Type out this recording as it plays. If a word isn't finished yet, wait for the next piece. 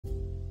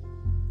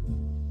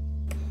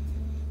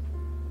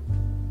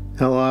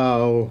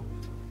Hello.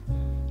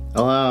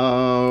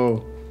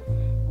 Hello.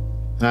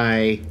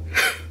 Hi.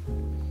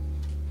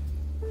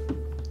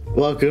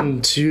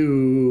 Welcome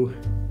to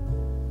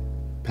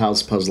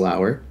Pal's Puzzle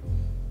Hour.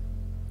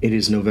 It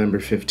is November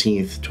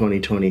 15th,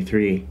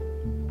 2023.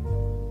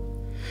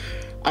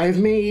 I've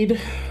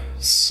made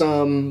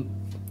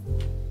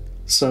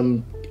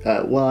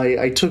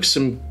I took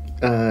some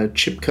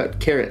chip cut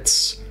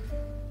carrots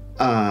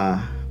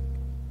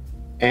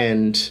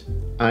and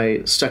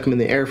I stuck them in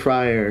the air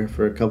fryer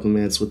for a couple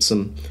minutes with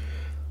some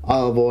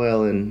olive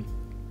oil and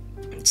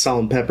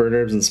salt and pepper and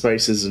herbs and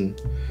spices, and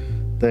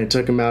then I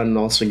took them out and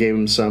also gave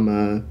them some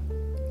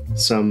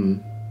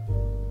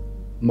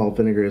malt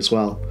vinegar as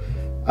well.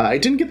 I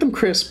didn't get them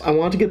crisp. I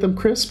wanted to get them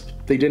crisp.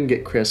 They didn't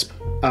get crisp.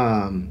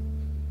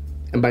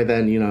 And by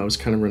then, I was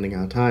kind of running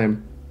out of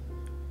time.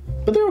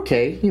 But they're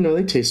okay.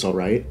 They taste all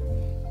right.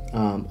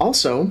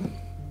 Also,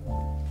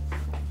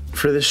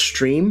 for this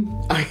stream,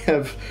 I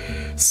have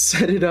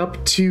set it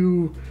up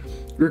to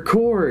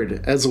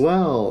record as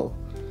well,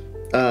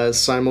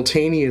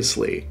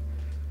 simultaneously,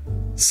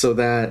 so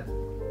that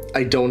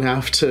I don't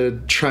have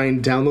to try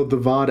and download the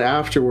VOD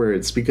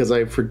afterwards, because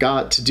I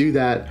forgot to do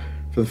that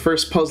for the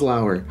first puzzle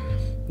hour.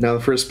 Now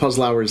the first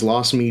puzzle hour is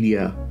lost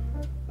media,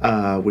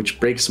 which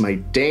breaks my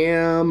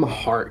damn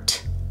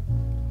heart.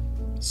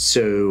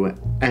 So,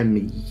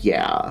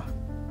 yeah.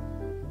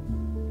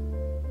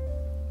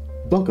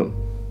 Welcome.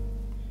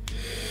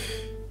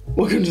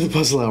 Welcome to the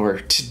puzzle hour.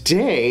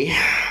 Today,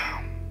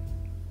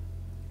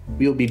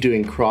 we'll be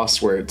doing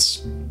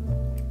crosswords.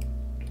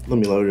 Let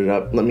me load it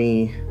up. Let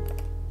me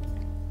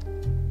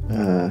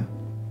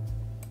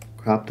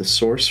crop the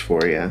source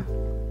for you.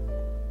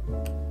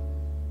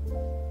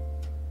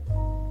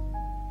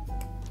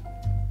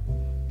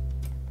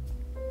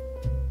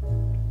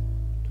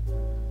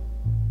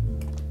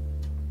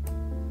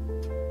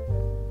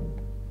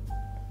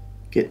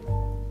 Get.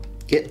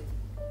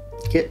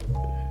 Okay.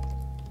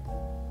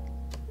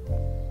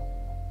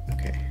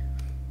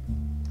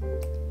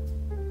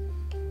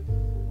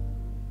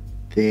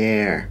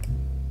 There.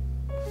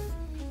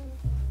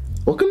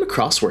 Welcome to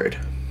Crossword.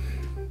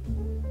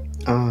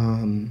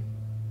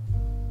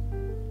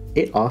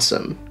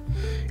 Awesome.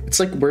 It's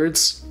like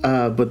words,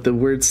 but the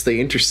words, they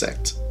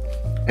intersect.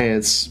 And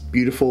it's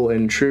beautiful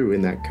and true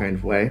in that kind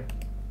of way.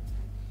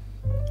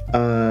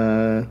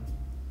 So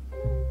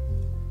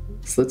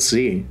let's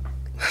see.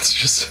 Let's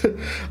just,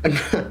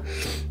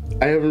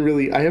 I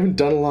haven't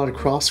done a lot of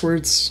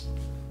crosswords,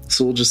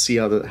 so we'll just see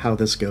how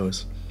this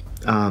goes.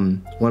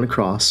 One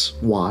across,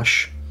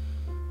 wash.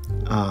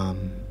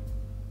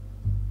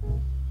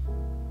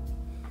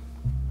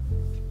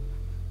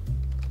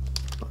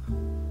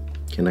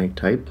 Can I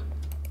type?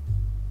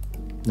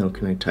 No,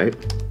 can I type?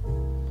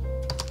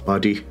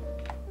 Body.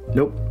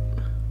 Nope.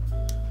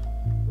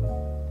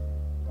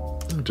 Oh,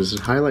 does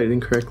it highlight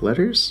incorrect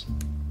letters?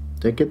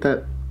 Did I get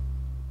that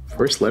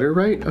first letter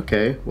right?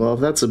 Okay, well, if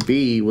that's a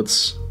B,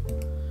 what's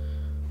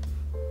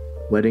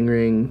wedding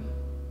ring?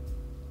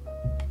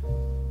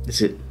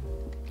 Is it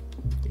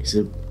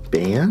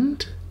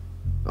band?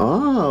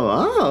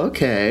 Oh,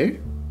 okay.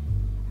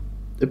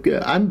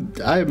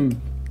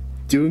 I'm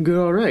doing good,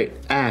 all right.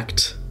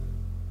 Act.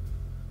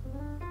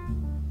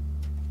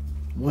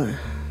 What?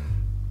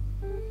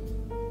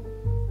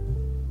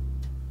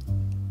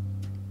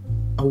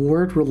 A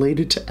word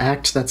related to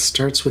act that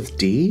starts with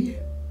D?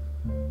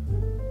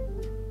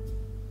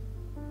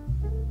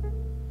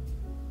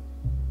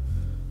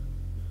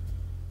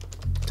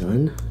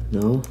 Done?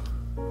 No.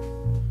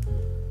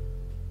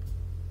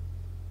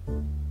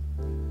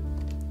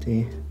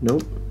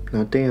 Nope,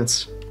 not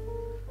dance.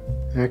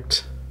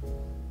 Act.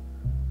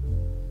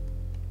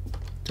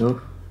 No,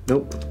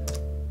 nope.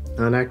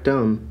 Not act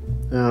dumb.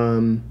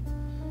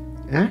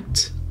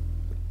 Act?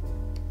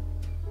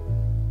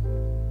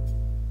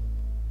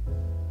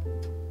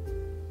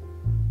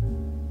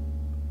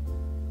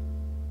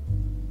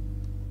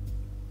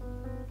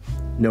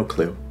 No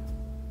clue.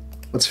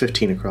 What's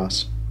 15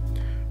 across?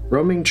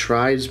 Roaming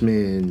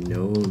tribesman,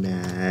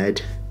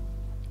 nomad.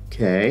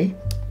 Okay.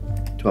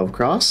 12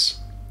 across.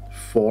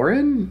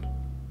 Foreign?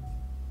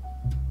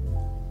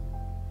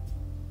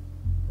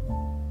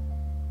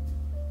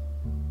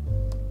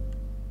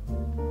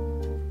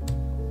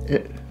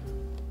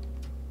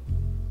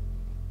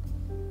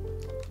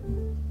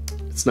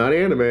 It's not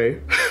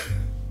anime.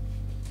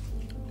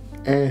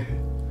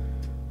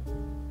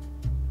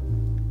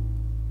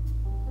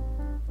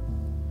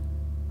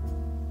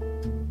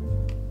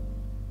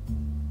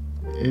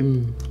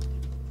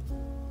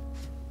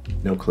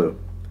 No clue.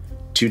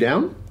 Two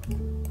down?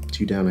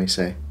 Two down, I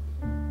say.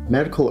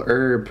 Medical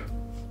herb.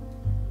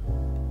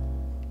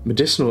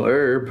 Medicinal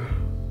herb.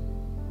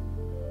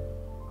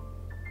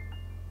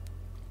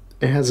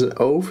 It has an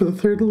O for the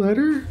third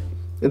letter?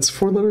 It's a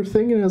four-letter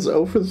thing and it has an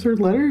O for the third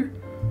letter?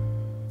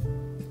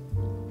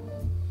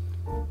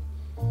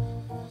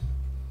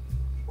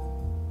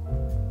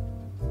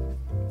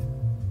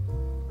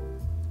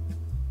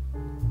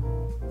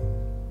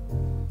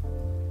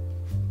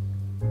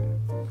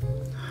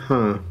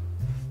 Huh.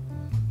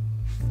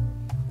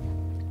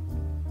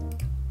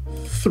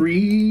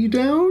 3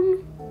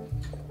 down.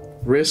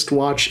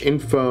 Wristwatch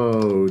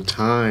info.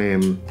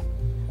 Time.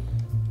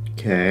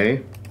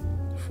 Okay.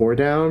 4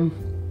 down.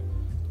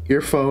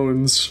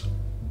 Earphones.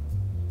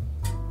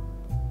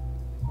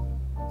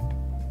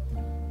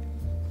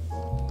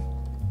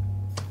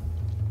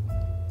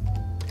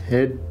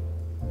 Head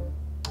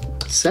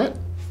set.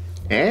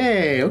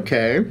 Hey,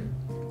 okay.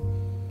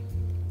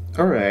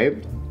 All right.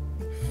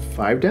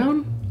 5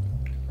 down.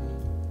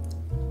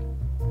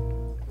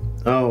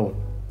 Oh.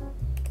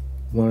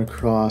 1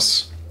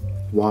 across.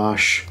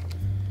 Wash.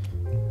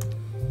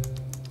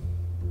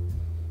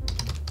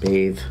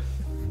 Bathe.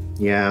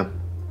 Yeah.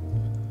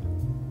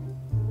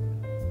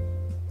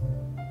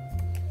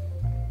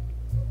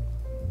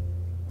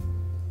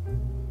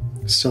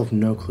 Still have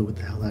no clue what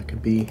the hell that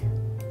could be.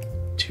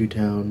 2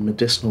 down.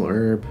 Medicinal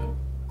herb.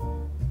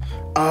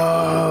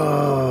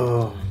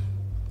 Oh.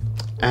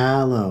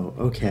 Aloe.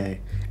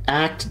 Okay.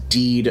 Act,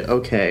 deed.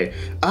 Okay.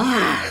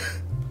 Ah!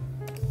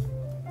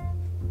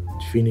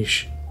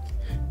 Finish.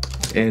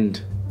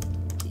 End.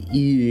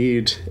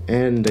 Eat.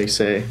 End, I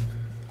say.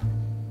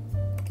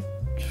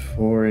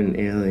 For an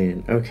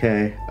alien.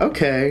 Okay.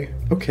 Okay.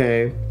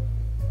 Okay.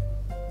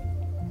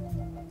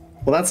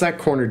 Well, that's that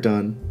corner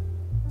done.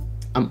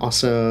 I'm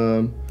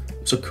awesome.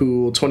 I'm so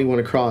cool. 21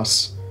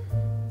 across.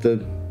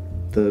 The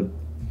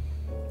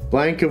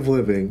blank of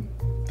living.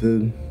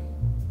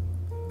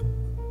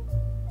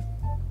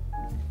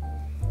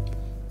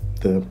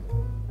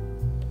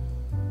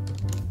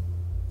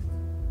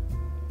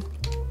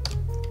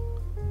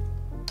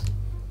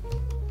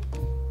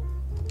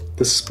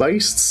 The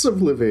spices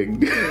of living.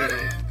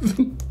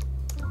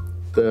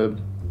 The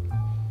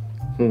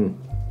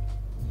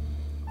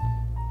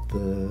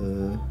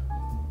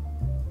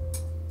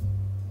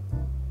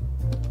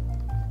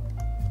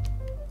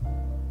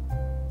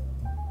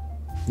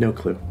no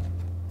clue.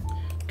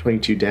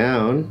 22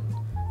 down.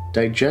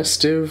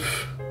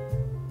 Digestive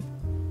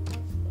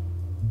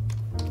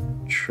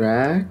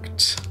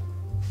tract.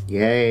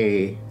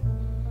 Yay.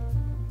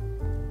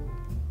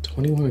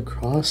 21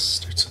 across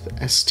starts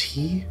with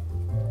ST.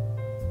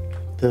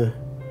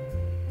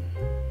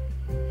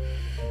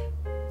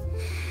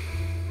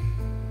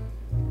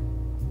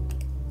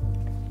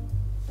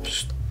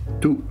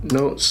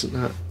 No, it's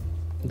not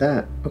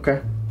that.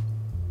 Okay.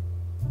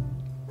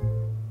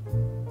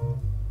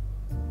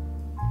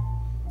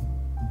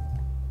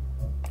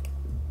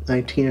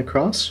 $19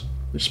 across.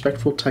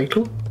 Respectful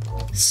title.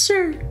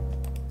 Sir.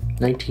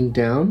 19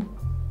 down.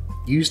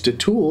 Used a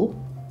tool.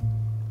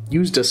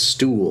 Used a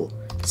stool.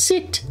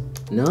 Sit.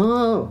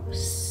 No.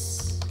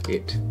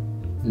 Sit.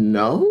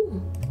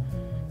 No?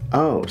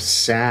 Oh,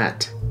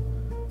 sat.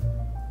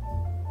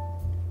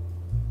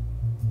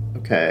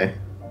 Okay.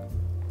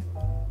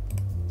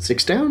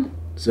 6 down.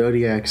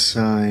 Zodiac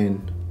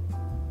sign.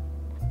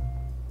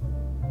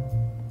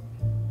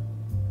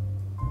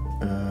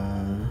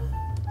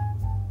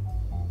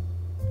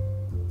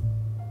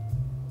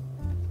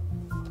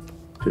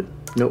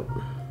 Nope.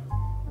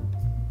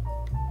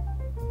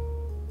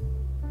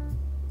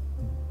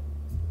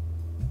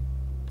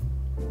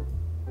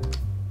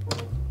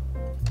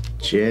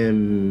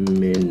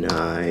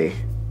 Gemini.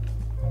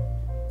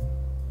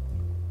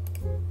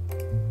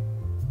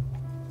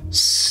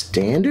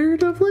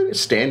 Standard of living?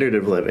 Standard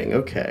of living,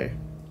 okay.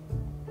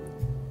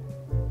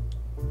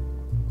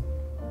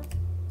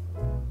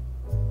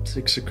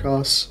 6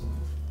 across.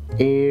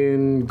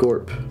 And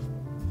Gorp.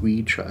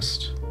 We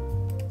trust.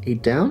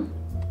 8 down?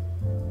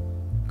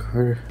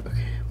 Carter.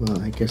 Okay,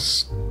 well, I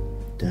guess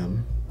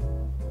them.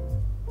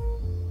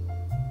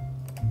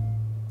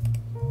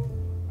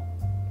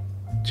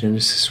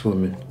 Genesis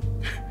woman.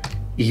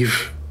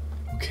 Eve.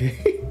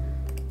 Okay.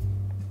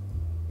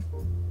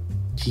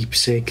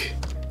 Keepsake.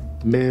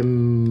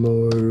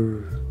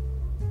 Memor.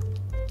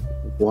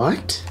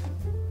 What?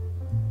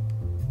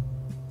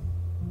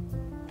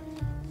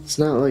 It's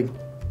not like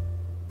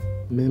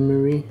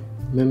memory.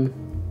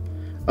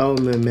 Oh,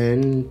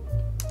 memento.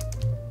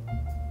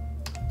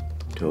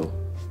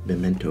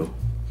 Memento.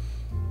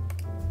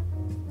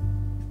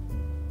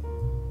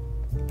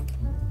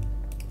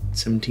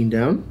 17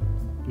 down.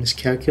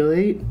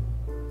 Miscalculate.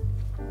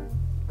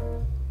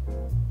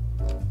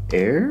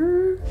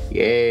 Error?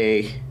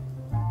 Yay.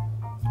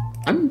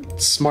 I'm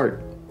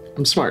smart.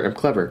 I'm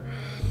clever.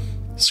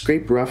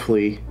 Scrape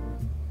roughly.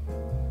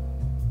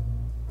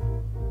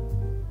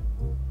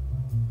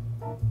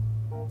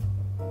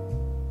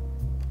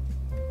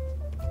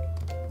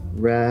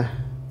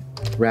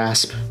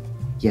 Rasp.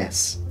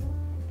 Yes.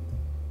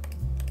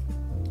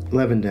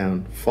 11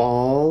 down.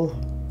 Fall.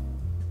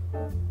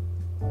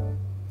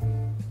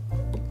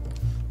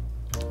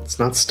 It's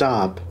not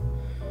stop.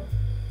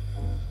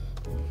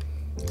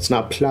 It's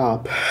not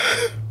plop.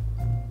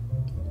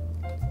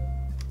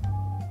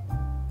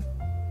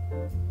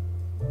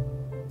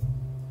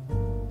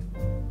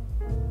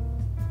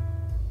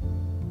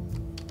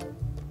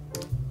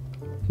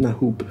 Not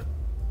hoop.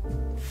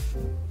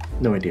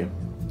 No idea.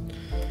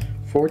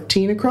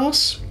 14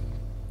 across.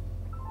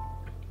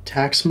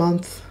 Tax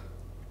month.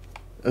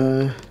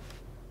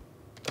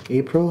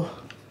 April.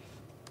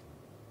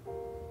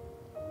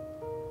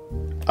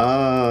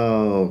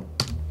 Oh,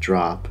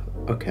 drop.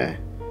 Okay.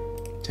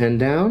 10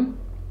 down.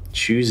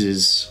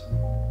 Chooses.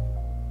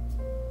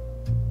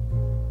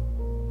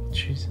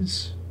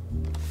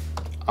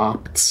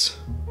 Opts.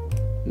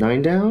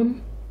 9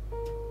 down.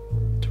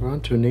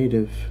 Toronto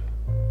native.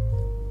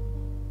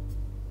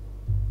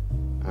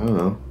 I don't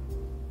know.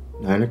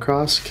 9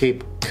 across.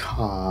 Cape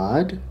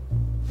Cod.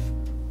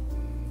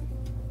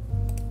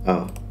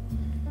 Oh.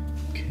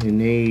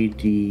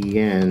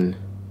 Canadian.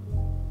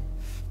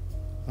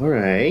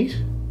 Alright.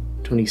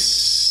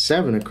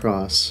 27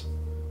 across.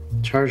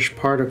 Charged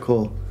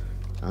particle.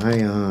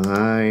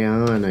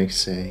 Ion, I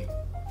say.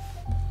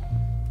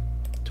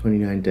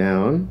 29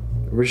 down.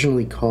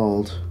 Originally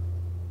called...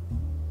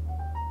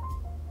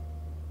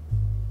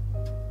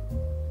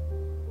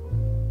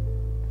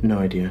 No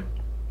idea.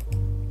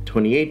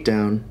 28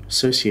 down.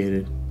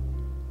 Associated.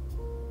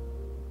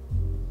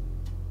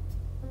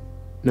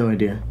 No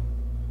idea.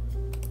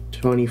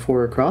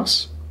 24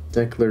 across.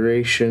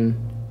 Declaration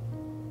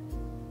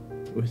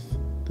with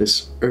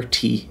this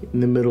RT in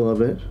the middle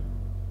of it.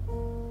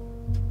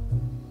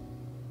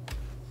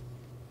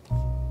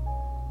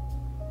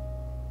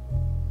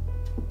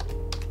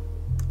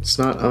 It's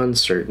not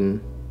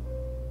uncertain.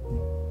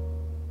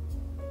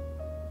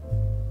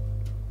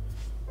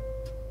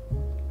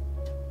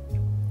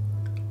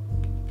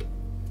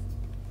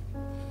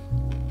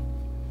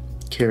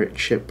 Carrot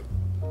chip.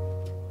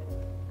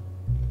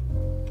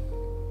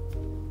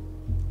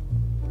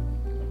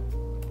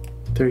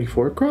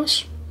 .34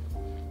 across.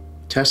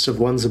 Test of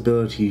one's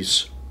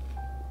abilities.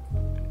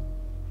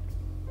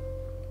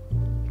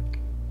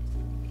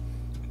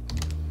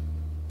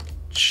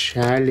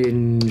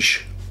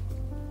 Challenge.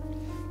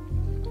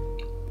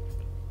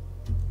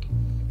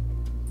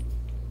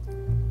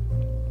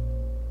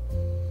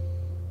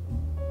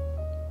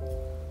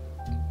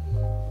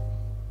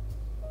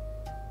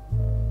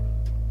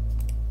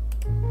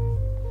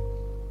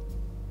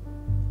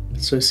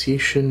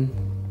 Association.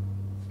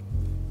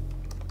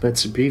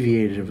 That's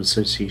abbreviated of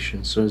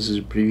association. So is it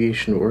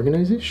abbreviation of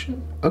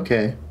organization?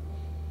 Okay.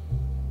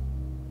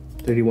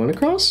 31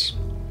 across.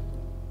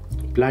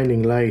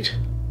 Blinding light.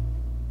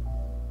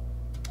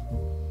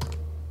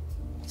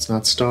 It's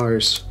not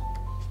stars.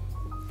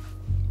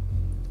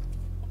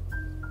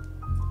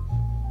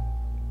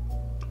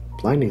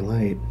 Blinding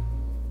light.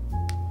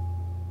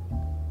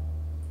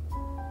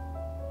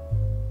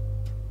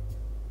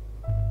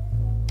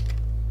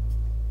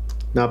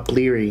 Not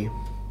bleary.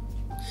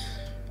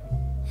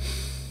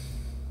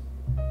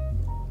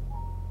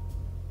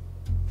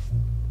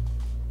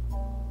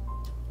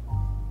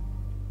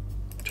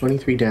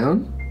 $23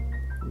 down.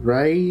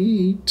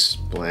 Right.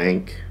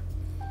 Blank.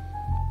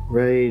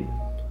 Right.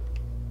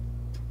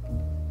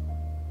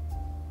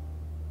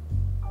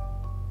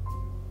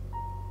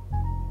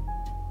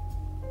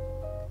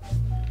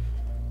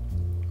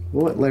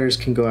 What letters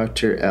can go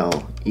after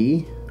L?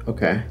 E?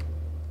 Okay.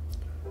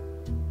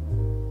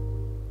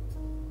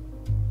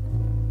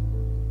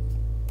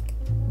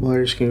 What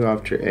letters can go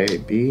after A?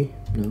 B?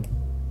 No.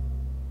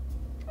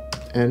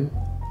 N?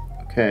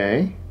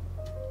 Okay.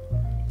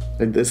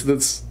 Like this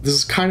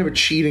is kind of a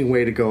cheating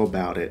way to go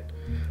about it,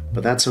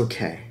 but that's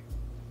okay.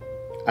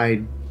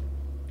 I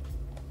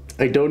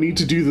don't need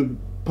to do the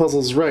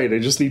puzzles right, I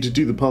just need to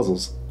do the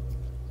puzzles.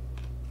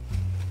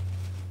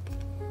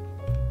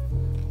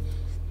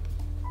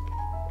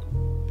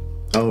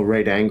 Oh,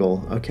 right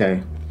angle,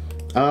 okay.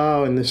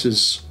 Oh, and this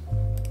is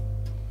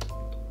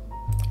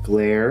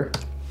glare.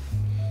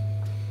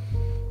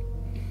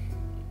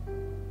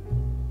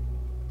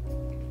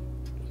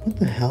 What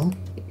the hell?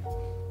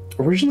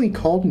 Originally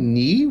called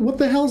knee? What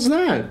the hell's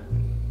that?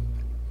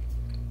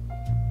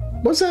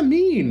 What's that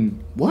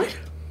mean? What?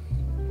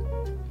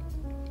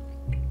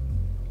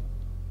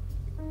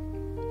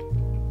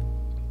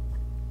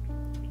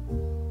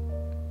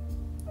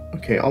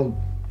 Okay,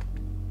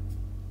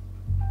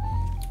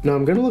 No,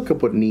 I'm gonna look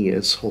up what knee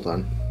is. Hold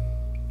on.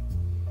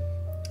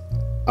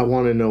 I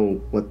want to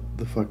know what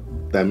the fuck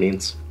that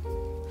means.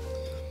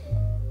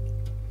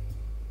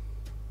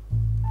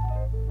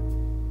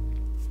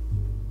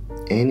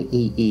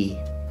 N-E-E.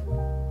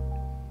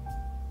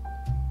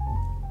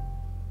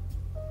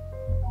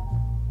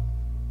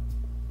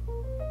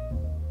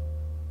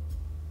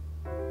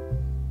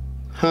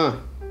 Huh.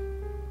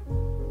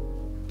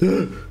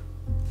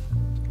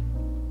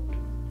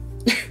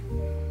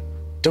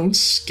 Don't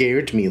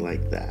scared me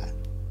like that.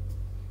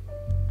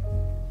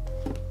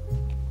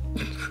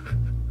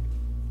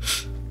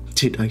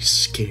 Did I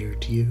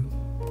scared you?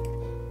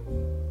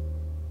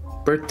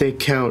 Birthday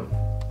count.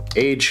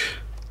 Age.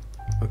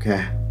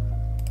 Okay.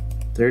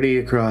 30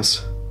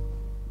 across.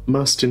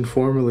 Must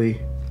informally.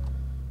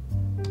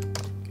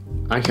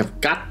 I have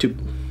got to.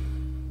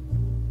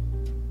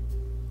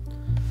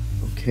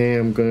 Okay,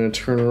 I'm gonna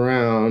turn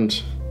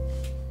around.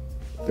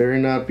 Better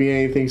not be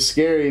anything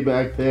scary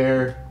back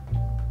there.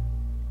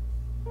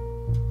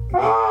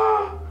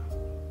 Ah!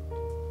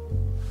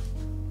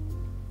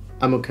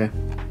 I'm okay.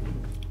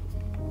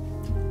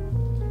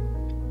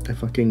 I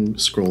fucking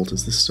scrolled.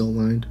 Is this still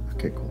aligned?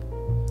 Okay, cool.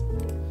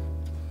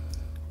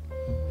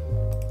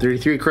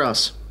 33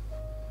 across.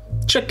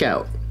 Check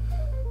out.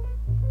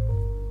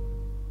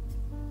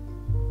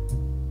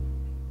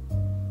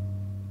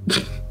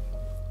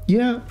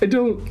 Yeah,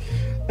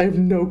 I have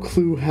no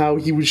clue how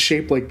he was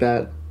shaped like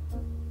that.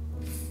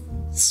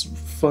 It's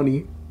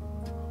funny.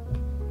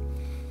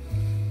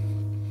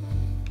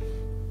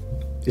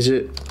 Is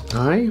it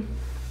eye?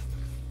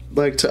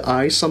 Like to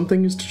eye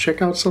something is to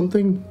check out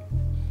something?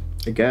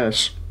 I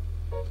guess.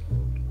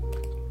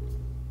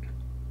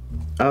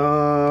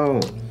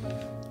 Oh.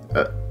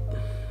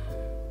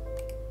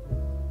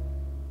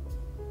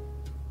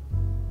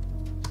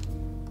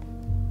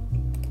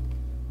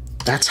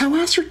 That's how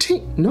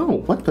ascertain.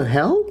 No, what the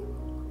hell?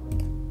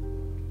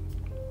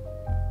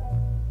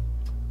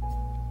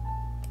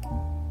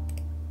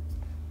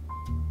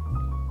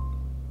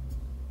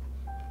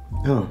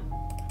 Oh.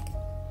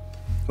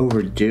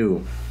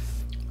 Overdue.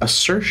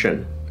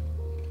 Assertion.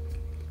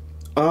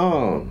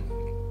 Oh.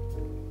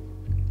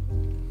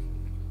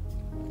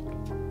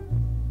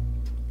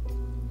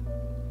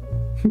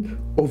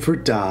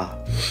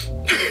 Overda.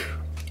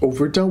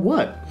 Overda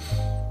what?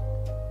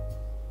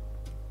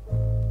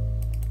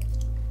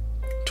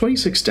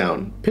 26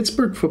 down.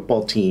 Pittsburgh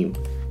football team.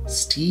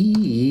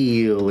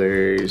 Steelers.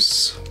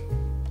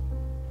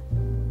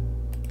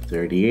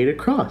 38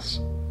 across.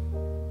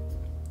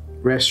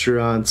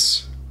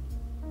 Restaurants.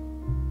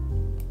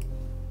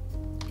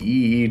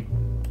 Eat.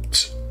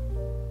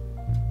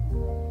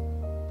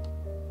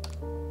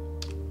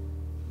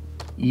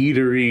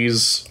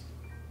 Eateries.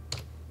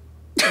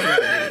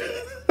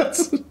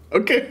 That's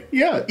okay.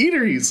 Yeah,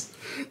 eateries.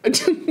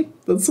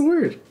 That's the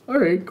word. All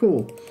right,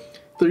 cool.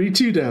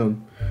 32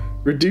 down.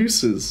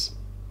 Reduces.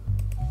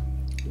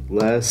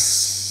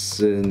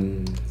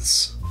 Lessons.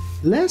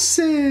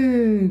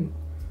 Lesson.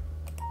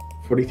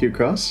 43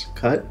 across.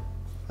 Cut.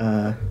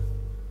 No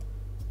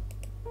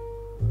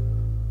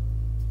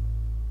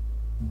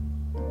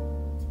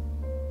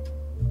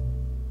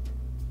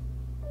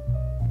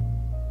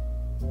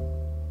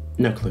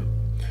clue.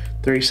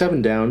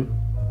 37 down.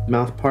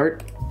 Mouth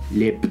part.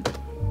 Lip.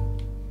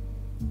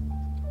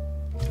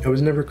 I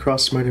was never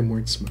cross smart and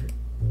word smart.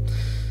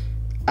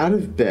 Out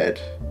of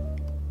bed.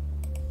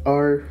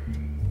 Are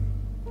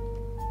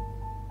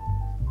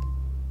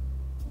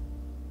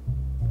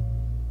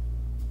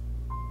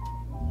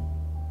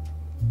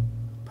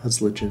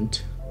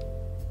puzzligent.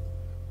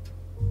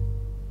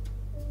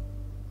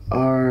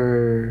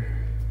 Are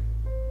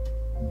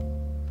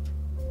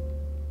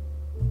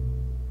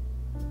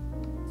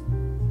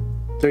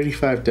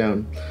 $35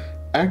 down.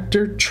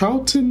 Actor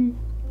Charlton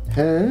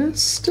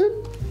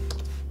Heston?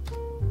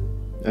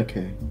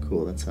 Okay,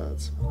 cool, that's how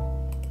it's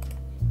spelled.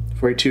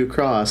 42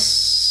 across.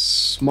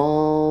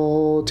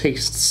 Small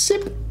taste.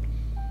 Sip.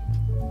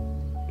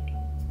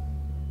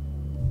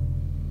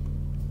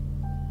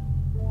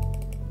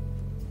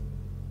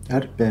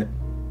 Out of bed.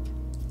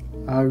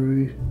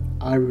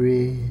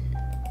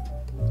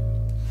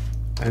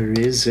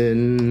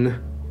 Arisen.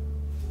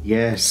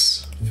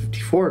 Yes.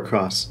 54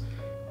 across.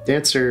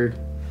 Dancer.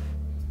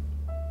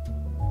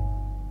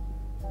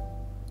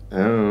 I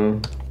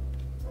don't know.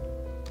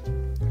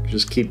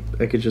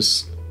 I could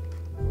just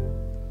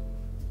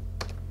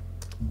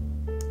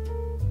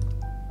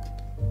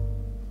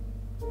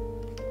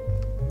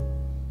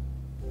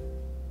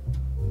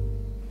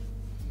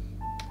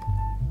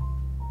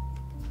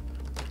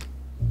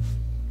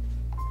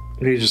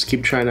maybe just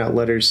keep trying out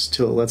letters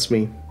till it lets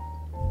me.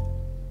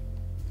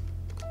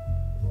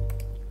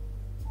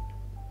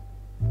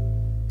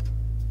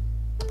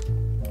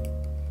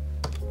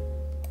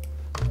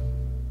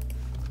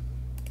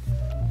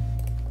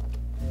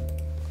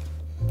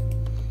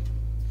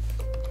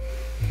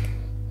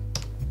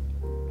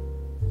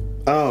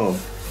 Oh.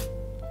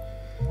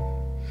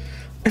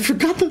 I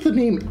forgot that the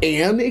name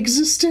Anne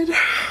existed.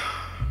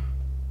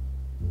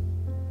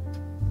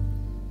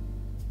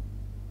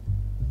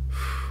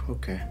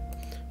 Okay.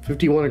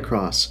 51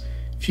 across.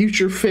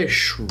 Future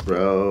fish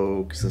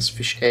row, because that's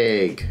fish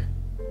egg.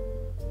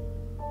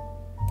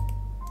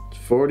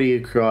 40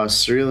 across.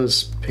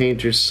 Surrealist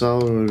painter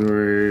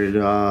Salvador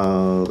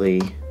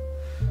Dali.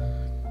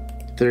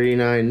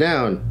 39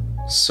 down.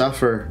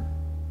 Suffer.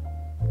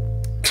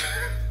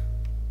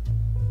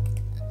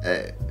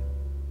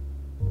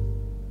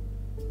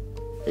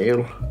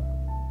 Ale.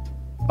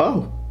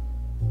 Oh.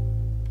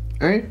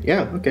 Alright,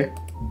 yeah, okay.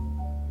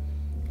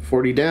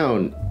 40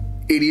 down.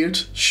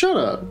 Idiot. Shut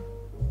up.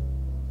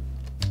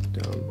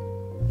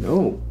 Down.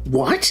 No.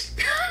 What?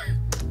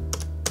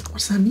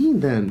 What's that mean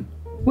then?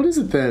 What is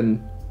it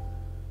then?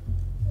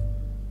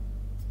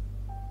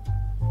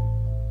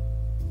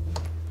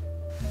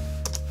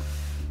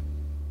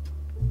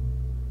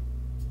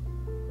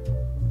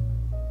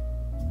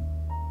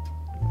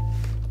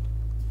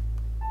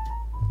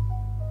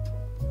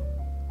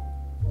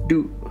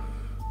 Dude.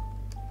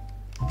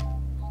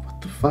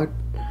 What the fuck?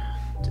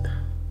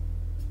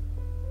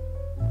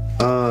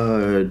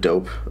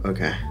 Dope.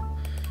 Okay.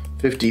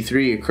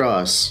 53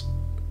 across.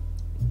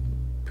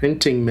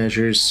 Printing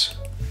measures.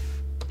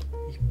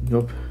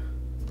 Nope.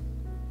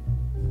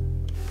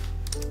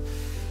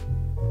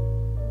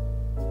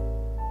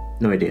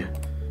 No idea.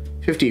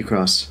 50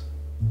 across.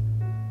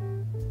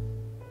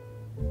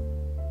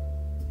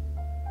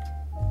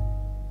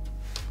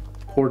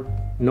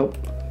 Nope.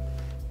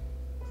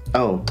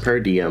 Oh, per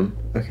diem.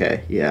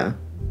 Okay, yeah.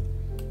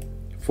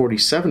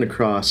 47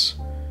 across.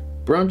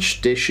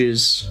 Brunch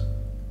dishes.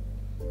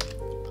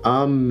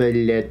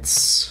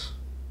 Omelettes.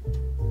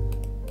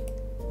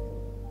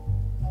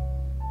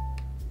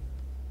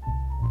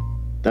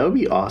 That would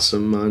be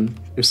awesome, man.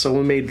 If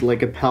someone made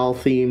like a PAL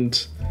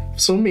themed...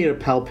 If someone made a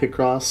PAL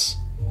Picross,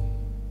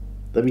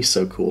 that'd be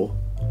so cool.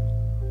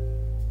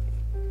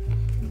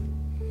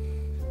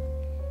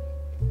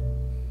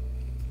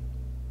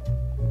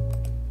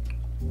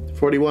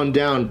 $41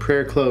 down,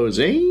 prayer close.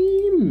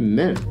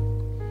 Amen.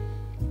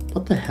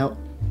 What the hell?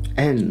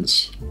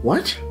 Ends.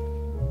 What?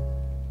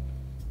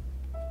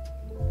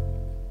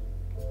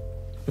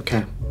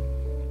 Okay.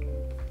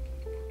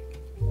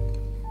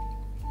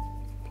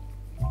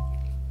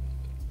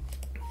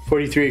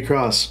 $43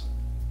 across.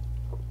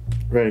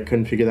 Right, I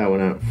couldn't figure that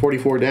one out.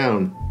 44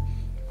 down.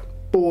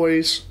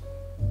 Boys.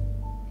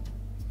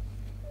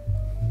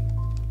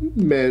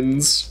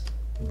 Men's.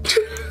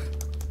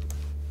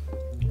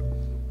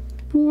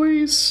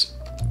 Boys.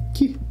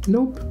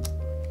 Nope.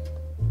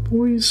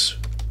 Boys.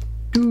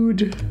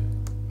 Dude.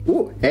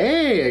 Oh,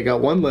 hey, I got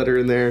one letter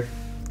in there.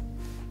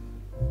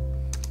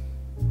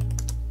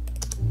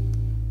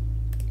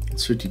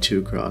 It's 52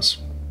 across.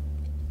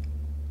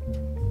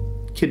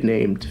 Kid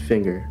named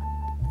Finger.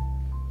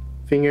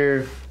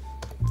 Finger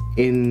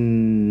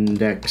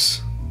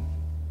index.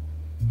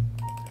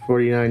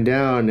 49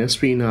 down.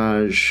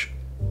 Espionage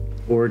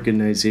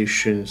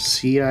organization.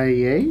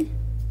 CIA?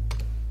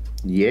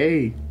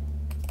 Yay.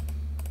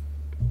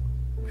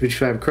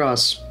 55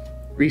 across.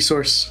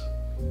 Resource.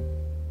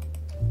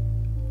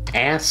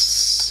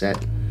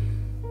 Asset.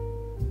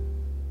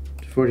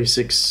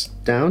 46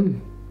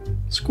 down.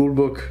 School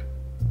book.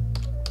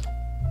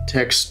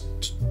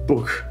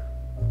 Textbook.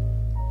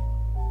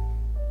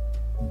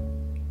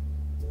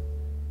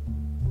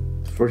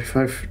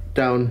 45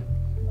 down.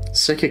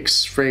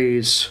 Psychic's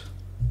phrase.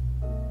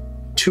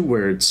 2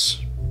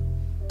 words.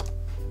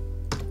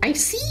 I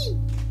see.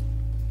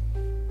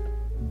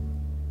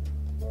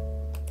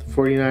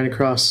 49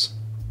 across.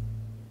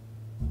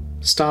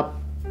 Stop.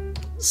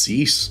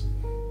 Cease.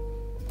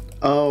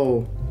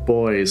 Oh,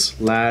 boys,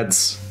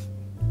 lads.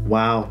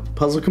 Wow.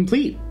 Puzzle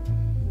complete.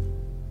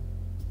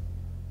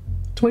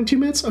 22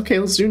 minutes? Okay,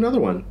 let's do another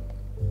one.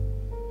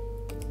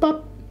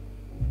 Bop.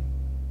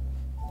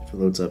 If it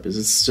loads up, is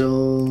it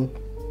still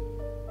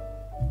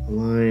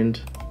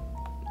aligned?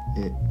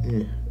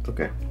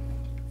 Okay.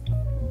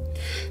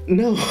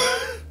 No.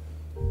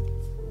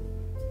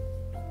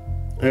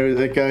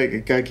 I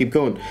gotta keep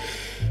going.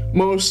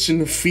 Most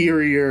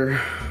inferior.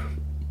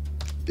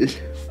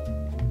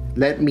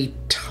 Let me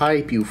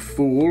type, you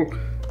fool.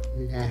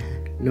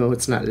 No,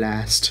 it's not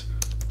last.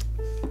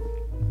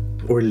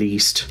 Or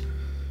least.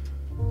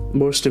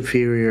 Most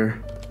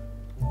inferior.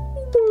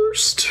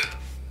 Worst.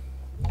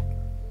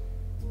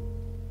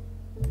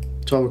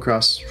 12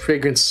 across.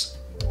 Fragrance.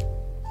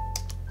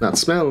 Not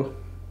smell.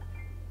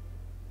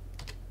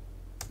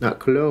 Not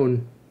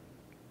cologne.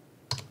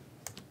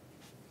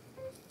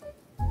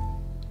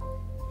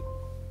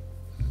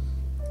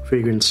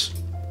 Fragrance.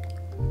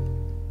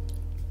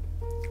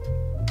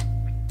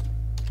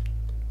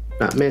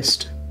 Not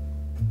mist.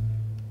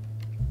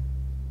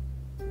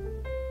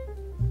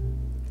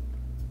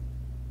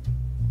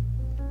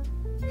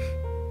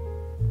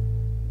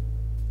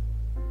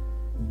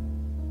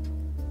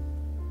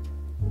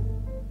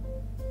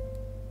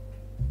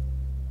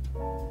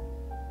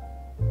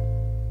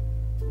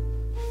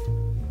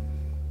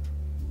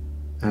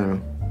 I don't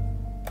know.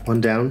 1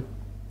 down.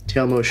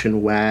 Tail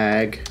motion,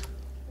 wag.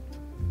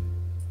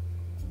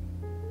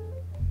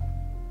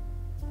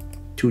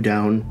 2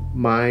 down.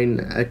 Mine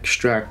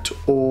extract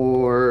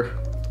or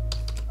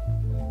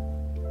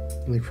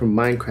like from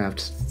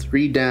Minecraft.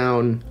 3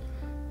 down.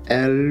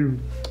 L.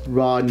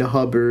 Ron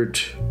Hubbard.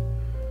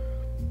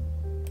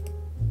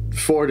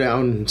 4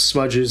 down.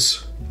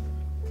 Smudges.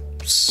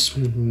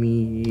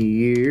 Smears.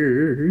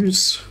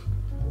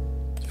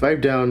 5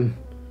 down.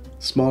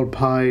 Small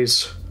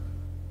pies.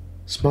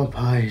 Small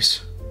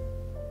pies.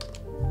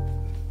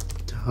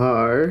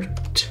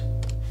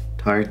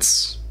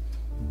 Tarts.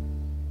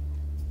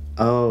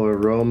 Oh,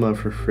 aroma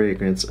for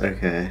fragrance.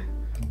 Okay.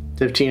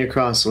 15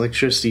 across.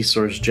 Electricity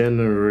source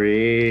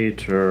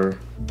generator.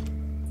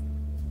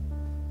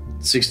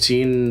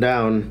 16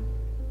 down.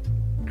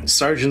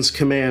 Sergeant's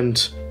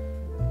command.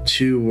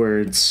 2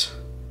 words.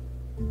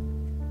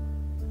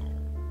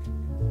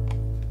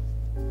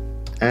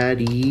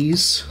 At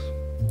ease.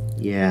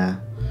 Yeah.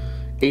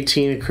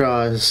 18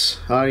 across.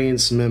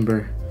 Audience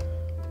member.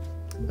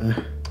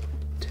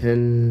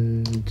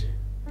 Attend.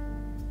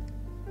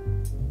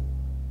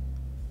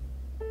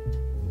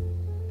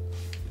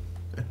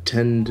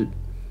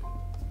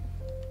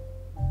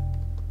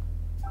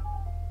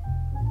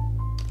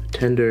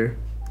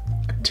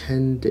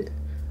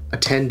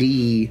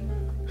 Attendee.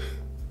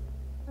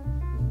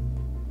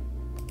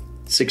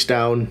 6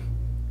 down.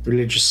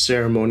 religious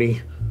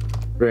ceremony.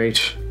 Right.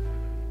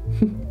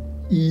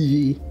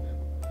 E.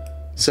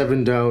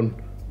 7 down.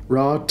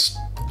 Wrought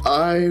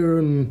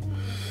iron.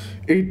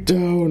 8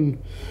 down.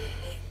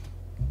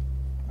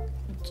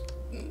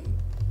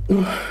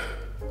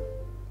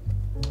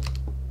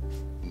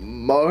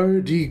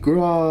 Mardi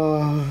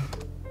Gras.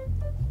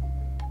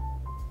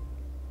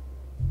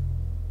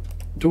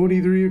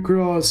 23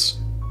 across.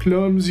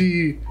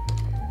 Clumsy.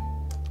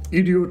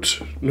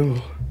 Idiot.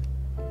 No.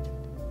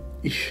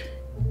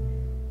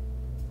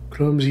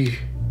 Clumsy.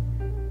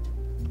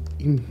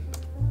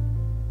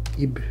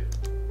 Ib.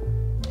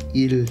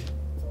 Il.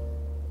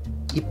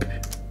 Ip.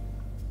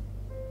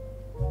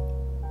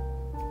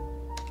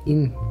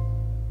 In.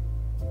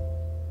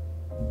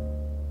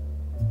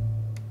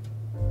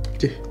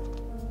 D.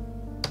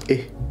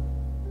 Eh.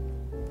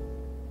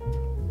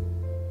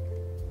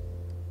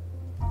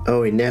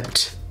 Oh,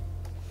 inept.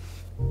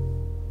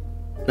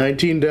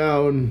 19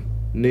 down.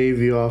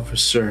 Navy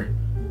officer.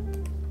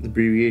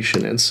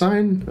 Abbreviation and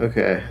sign.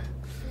 Okay.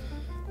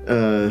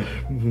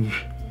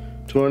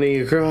 20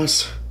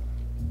 across.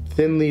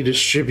 Thinly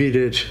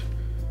distributed.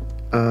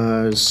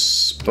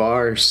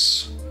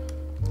 Sparse.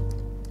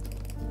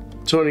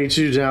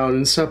 22 down.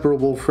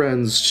 Inseparable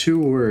friends. 2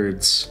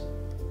 words.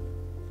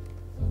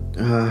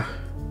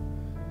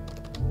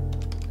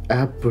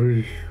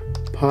 Apple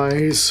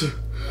pies.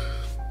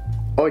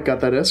 Oh, I got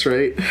that S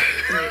right.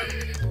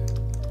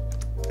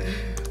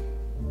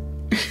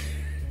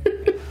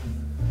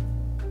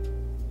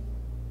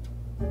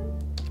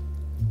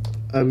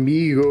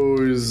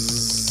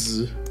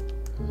 Amigos.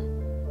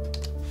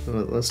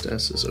 Oh, the last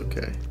S is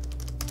okay.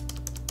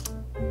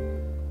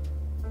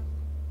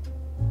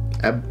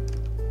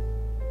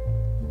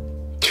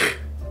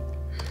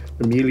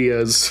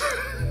 Amelia's.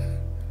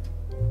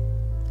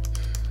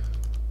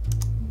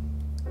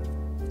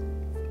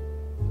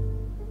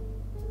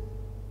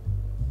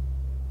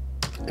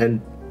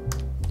 And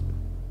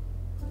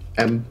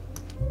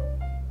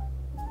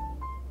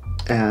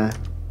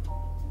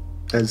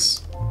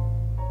as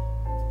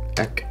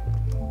ek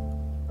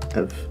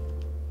ev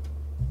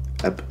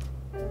eb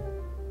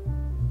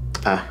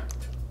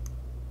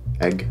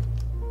egg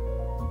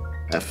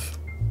f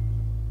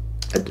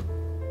ed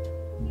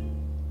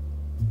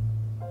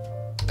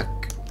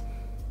ek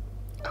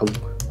ow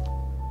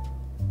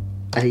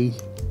a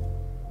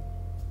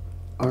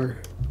r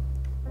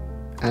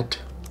at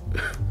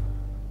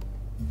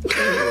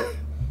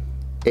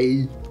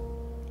a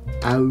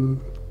ow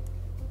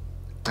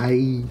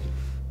I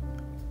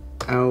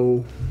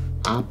ow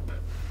up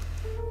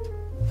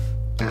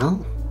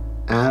al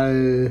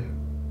al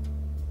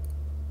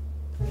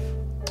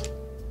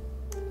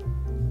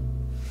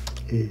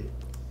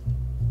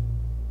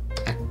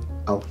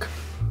elk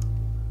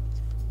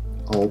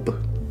alb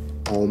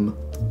alm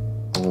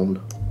alm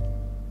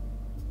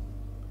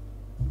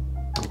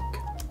elk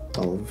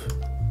alv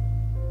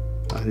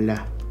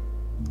alla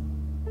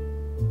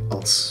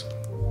als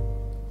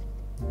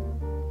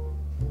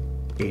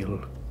ale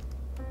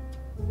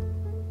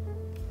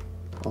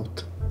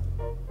alt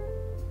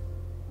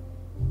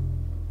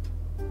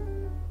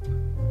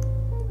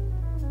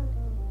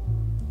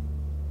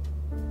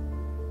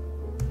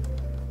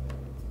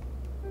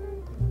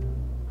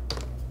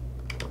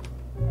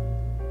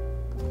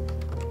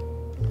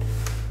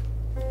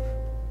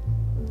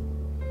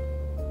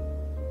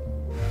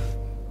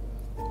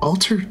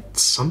alter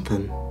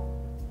something.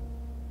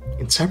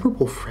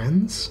 Inseparable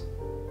friends?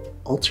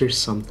 Alter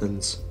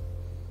somethings.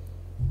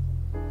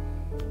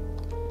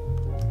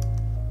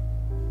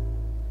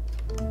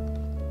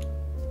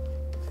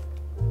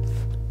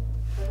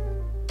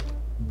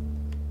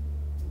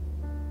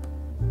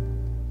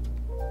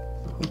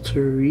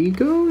 Alter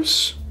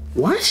egos?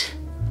 What?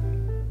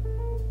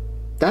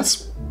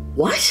 That's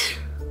what?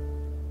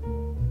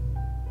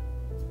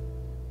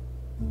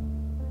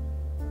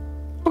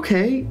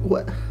 Okay,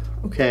 what?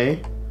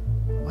 Okay.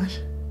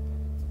 What?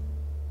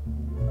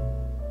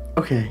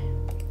 Okay.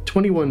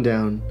 21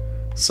 down.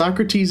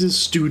 Socrates'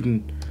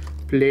 student.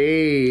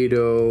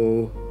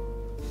 Plato.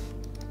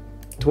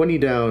 20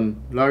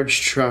 down.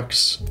 Large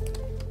trucks.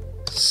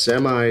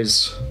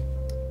 Semis.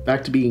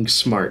 Back to being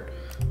smart.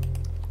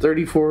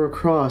 34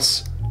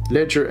 across.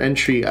 Ledger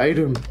entry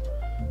item.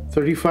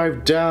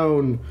 35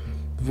 down.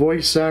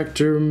 Voice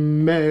actor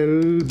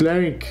Mel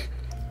Blanc.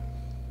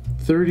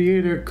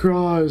 38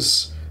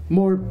 across.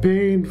 More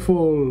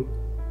painful.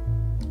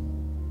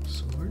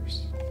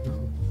 Source?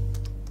 No.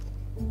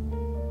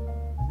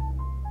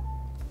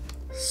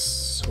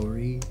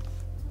 Sorry?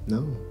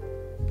 No.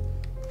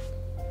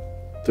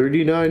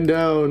 39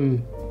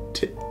 down.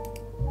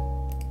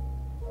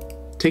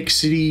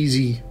 Takes it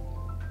easy.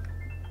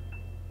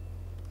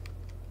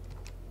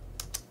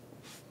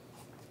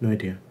 No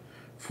idea.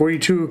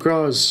 42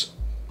 across.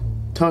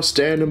 Tossed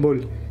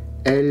animal.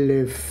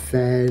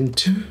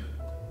 Elephant.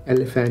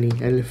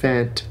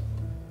 Elephant.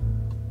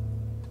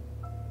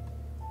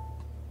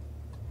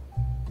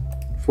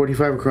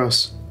 45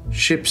 across.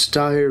 Ship's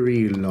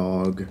diary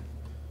log.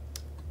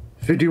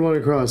 51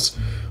 across.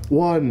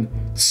 1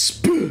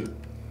 sp.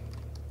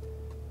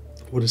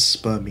 What does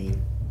spa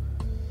mean?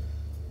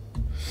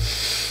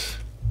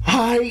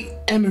 Hi,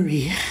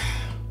 Emery.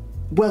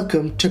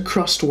 Welcome to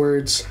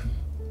Crosswords.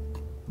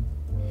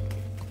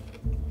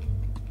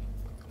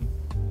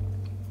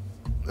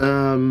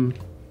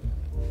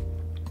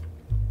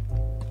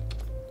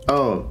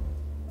 Oh,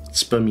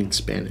 spa means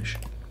Spanish.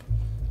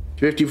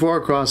 54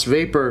 across,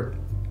 vapor.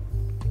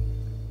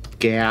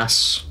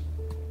 Gas.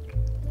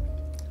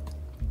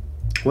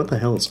 What the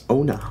hell is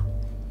Ona?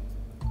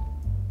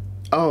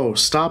 Oh,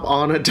 stop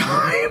on a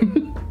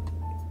dime.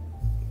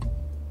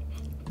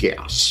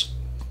 Gas.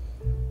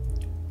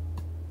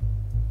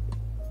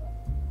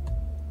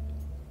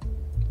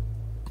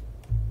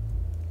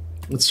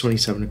 It's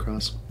 27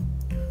 across.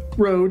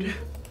 Road.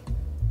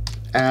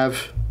 Ave.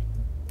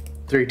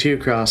 32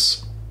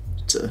 across.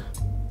 It's a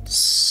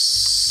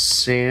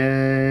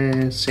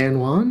San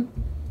Juan.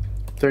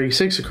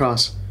 36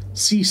 across.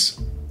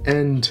 Cease.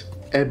 End.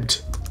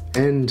 Ebbed.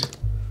 End.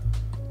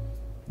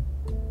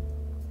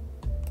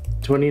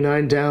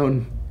 29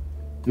 down.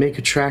 Make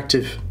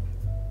attractive.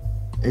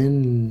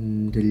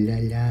 End. La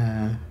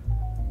la.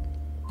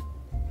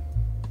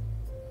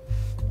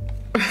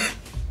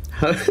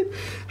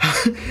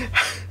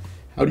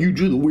 How do you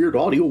do the weird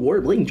audio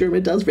warbling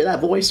German does for that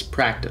voice?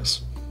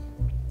 Practice.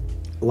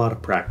 A lot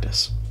of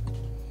practice.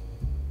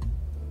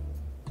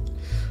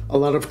 A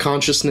lot of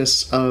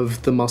consciousness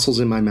of the muscles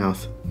in my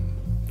mouth.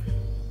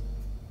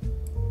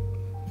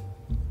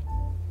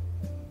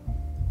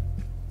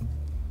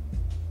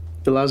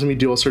 It allows me to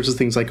do all sorts of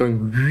things like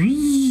going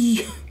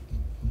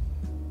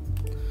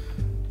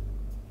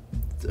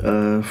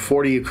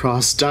 40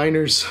 across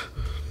diners.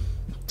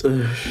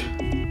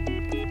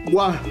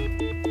 What?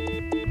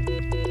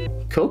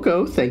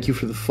 Coco, thank you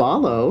for the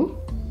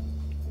follow.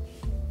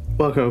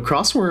 Welcome,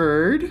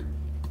 crossword.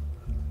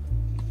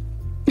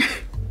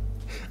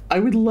 I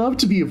would love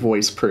to be a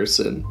voice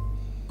person.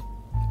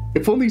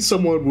 If only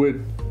someone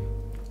would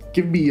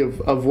give me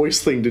a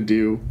voice thing to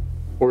do,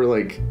 or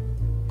like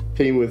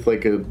hit me with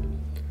like a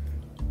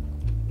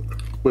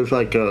I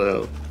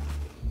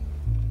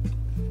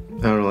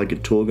don't know, like a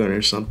tool gun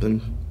or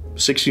something.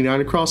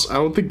 69 across. I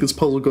don't think this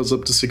puzzle goes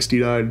up to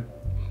 69.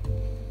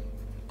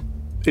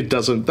 It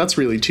doesn't. That's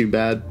really too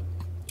bad.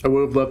 I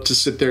would have loved to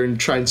sit there and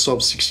try and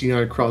solve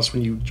 69 across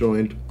when you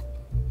joined.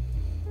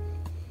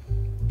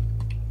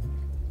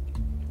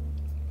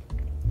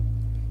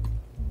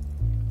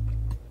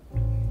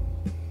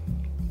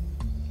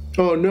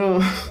 Oh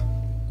no.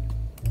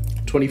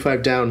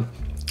 25 down.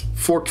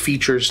 Fork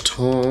features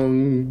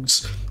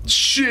tongs.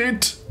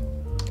 Shit.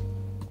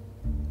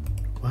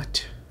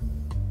 What?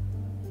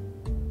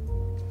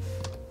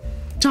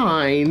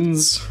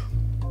 Tines.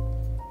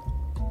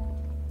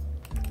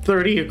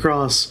 30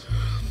 across.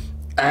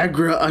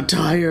 Agra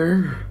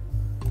attire.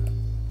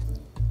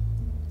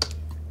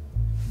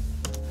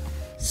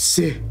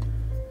 Si.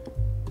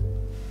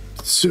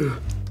 Su.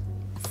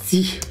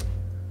 Si.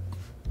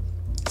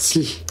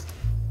 Si.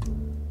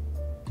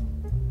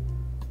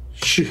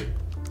 Sh.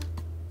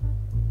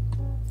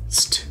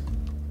 St.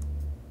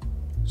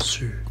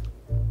 Su.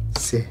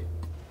 Se.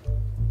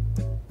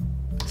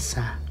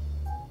 Sa.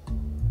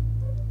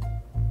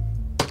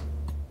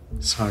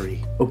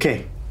 Sorry.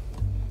 Okay.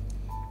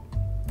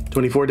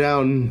 24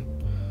 down.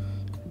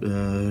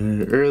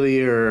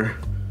 Earlier.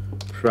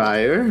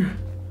 Prior.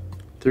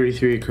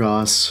 33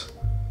 across.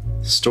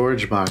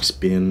 Storage box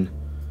bin.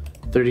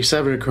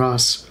 37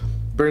 across.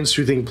 Burn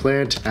soothing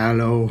plant.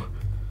 Aloe.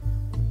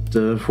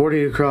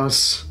 40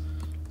 across.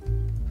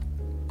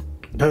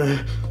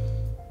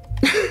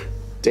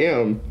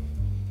 Damn.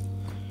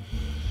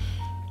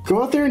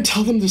 Go out there and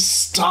tell them to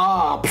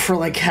stop for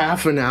like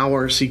half an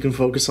hour so you can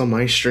focus on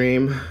my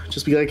stream.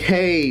 Just be like,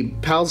 hey,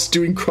 pal's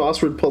doing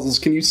crossword puzzles.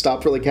 Can you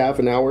stop for like half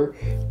an hour?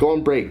 Go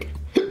on break.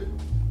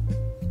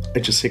 I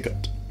just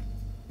hiccuped.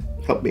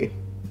 Help me.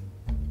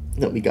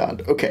 Help me,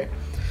 God. Okay.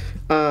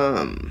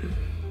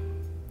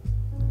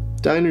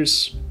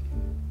 Diners.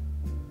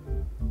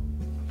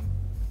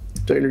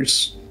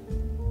 Diners.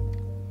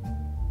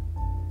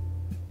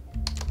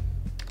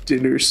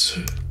 Dinners.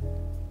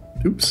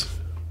 Oops.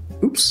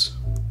 Oops.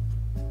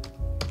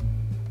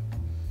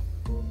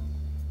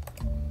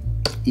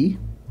 E.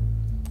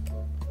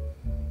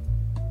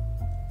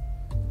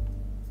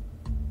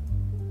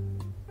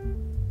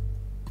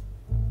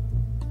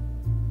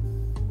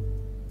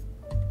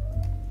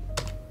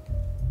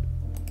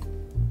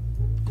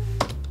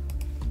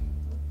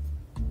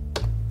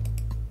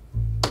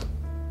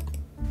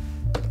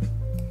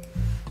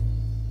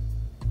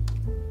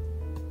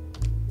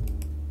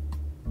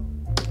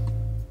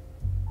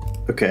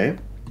 Okay.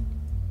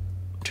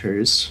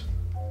 Ters.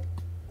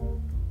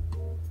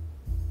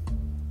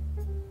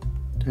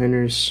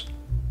 Diners.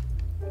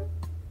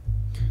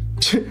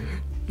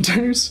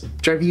 Diners.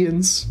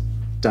 Drive-ins.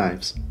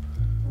 Dives.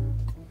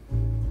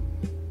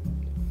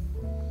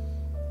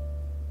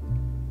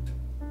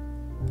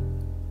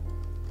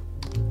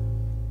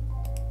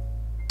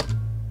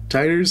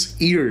 Diners.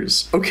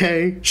 Eaters.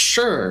 Okay,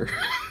 sure.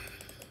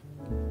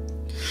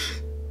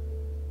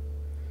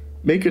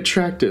 Make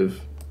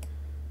attractive.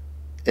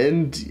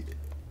 And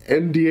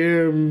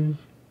Endear.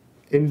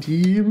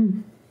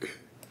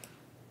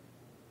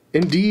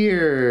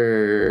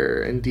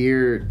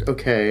 Endear.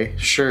 Okay,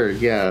 sure,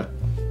 yeah.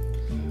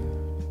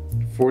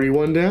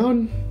 41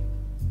 down.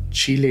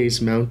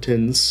 Chile's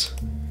mountains.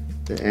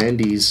 The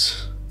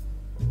Andes.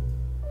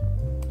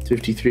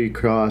 53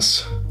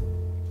 across.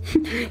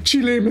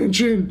 Chile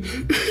mentioned.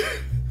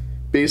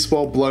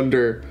 Baseball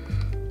blunder.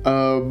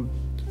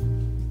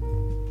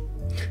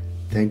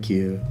 Thank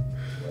you.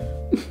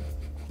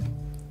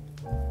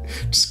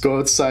 Just go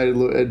outside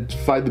and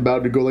find the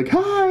mountain and go like,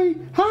 hi,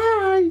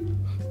 hi.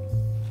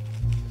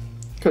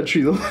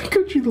 Country the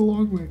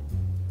long way.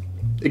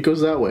 It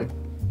goes that way.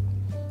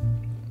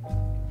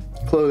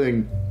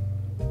 Clothing.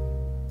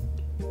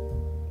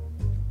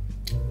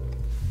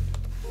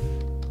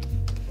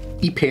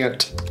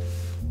 E-pant.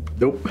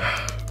 Nope.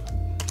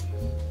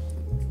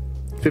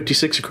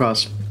 56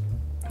 across.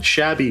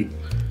 Shabby.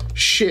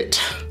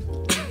 Shit.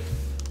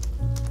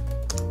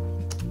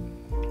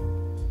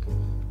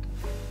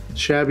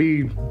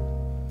 Shabby.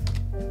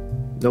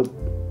 Nope.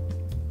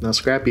 Not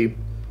scrappy.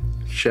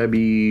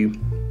 Shabby.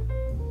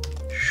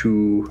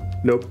 Shoe.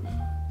 Nope.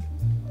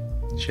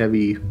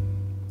 Shabby.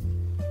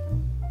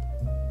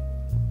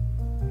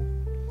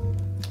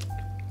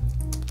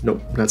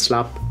 Nope. Not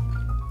slop.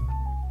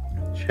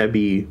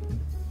 Shabby.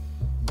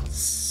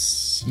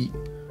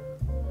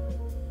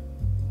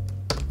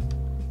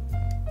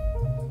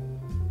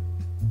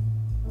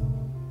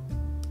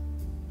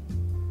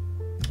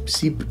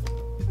 Seep.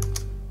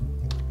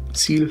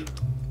 Seal.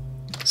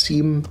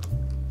 Seam.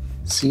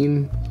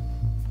 Scene.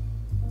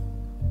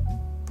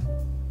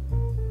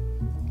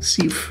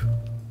 Seef.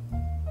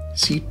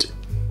 Seat.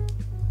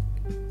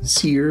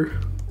 Sear.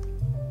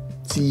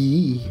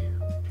 See.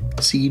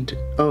 Seed.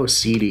 Oh,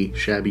 seedy.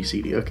 Shabby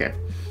seedy. Okay.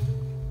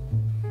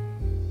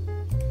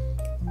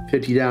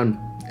 50 down.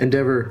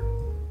 Endeavor.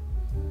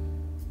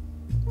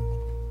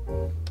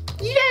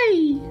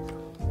 Yay!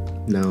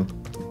 No.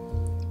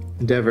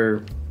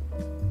 Endeavor.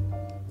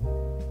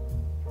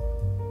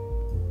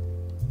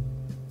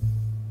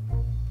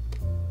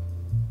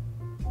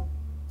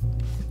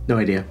 No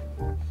idea.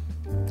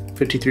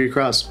 53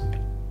 across.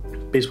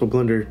 Baseball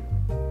blunder.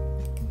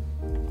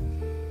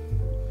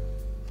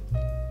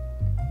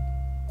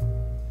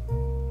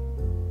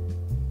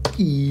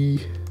 E.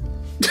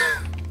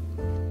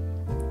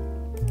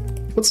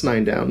 What's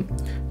 9 down?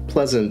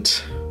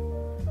 Pleasant.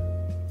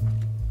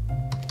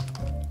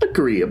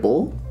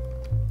 Agreeable.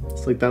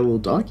 It's like that little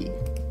doggy.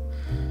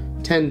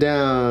 10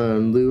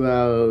 down.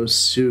 Luau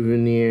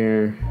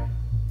souvenir.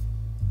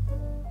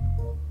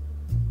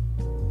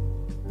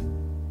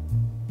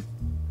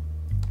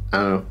 I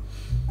don't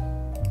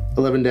know.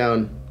 11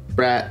 down.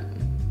 Brat.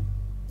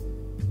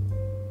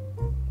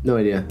 No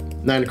idea.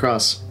 9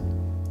 across.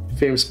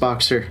 Famous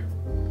boxer.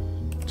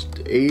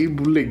 Abe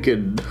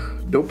Lincoln.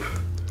 Nope.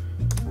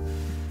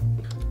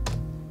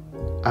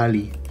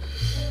 Ali.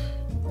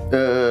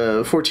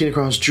 14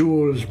 across.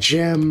 Jewel.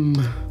 Gem.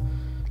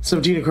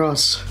 17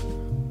 across.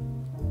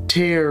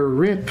 Tear.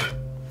 Rip.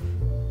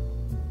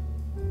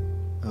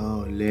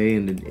 Oh, lay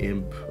and an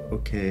imp.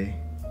 Okay.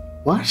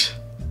 What?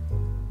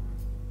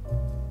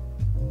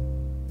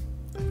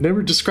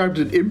 Never described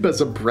an imp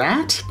as a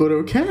brat, but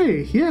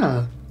okay,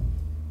 yeah.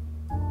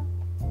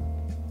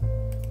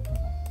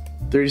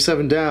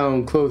 37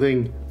 down,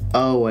 clothing.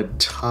 Oh,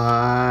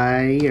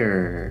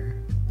 attire.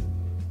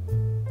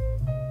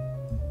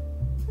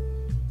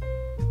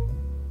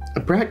 A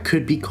brat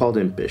could be called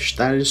impish.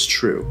 That is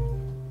true.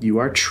 You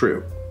are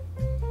true.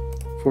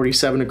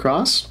 47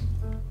 across.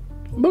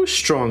 Most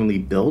strongly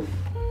built.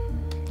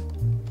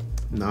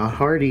 Not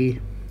hardy.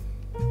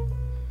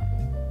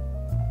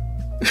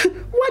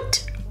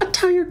 What?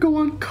 Attire go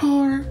on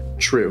car?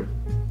 True.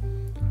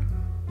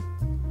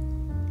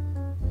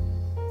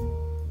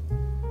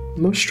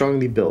 Most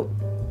strongly built.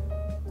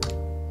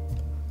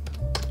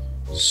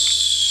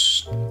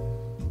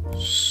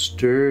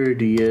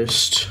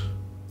 Sturdiest.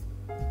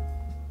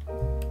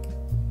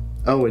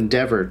 Oh,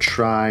 endeavor.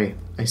 Try.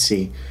 I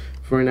see.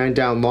 49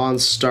 down. Lawn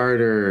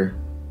starter.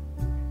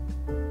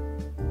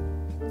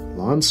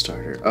 Lawn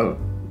starter. Oh,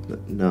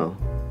 no.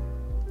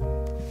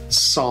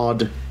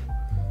 Sod.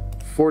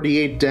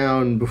 48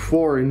 down.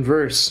 Before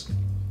inverse.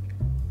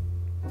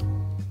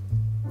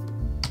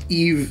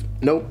 Eve.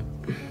 Nope.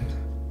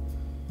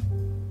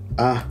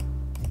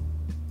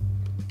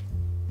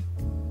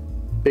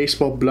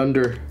 Baseball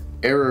blunder.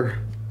 Error.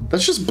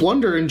 That's just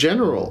blunder in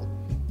general.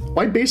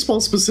 Why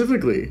baseball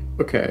specifically?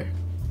 Okay.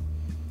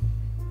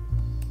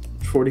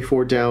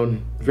 44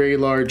 down. Very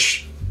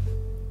large.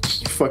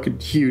 Fucking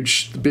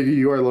huge. The bigger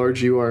you are,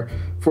 larger you are.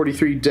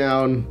 43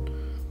 down.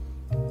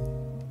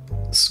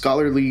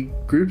 Scholarly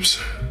groups?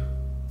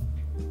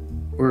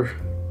 Or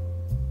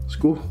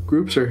school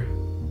groups or...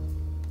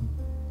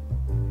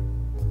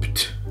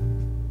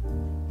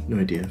 No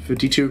idea.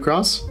 52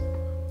 across.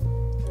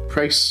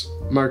 Price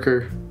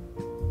marker.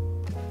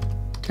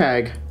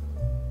 Tag.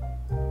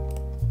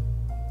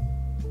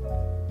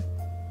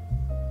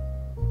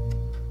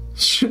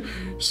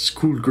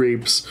 School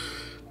grapes.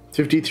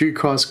 53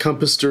 across.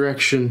 Compass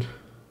direction.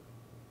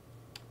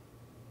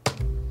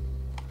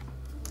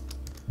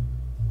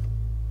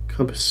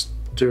 Compass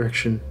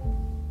direction.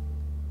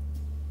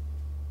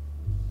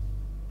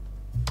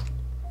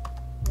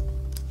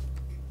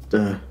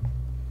 The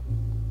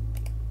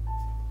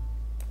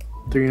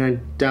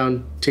 39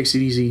 down, takes it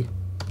easy.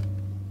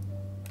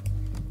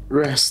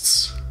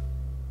 Rests.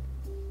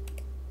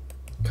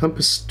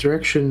 Compass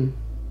direction.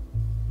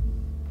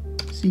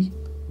 See?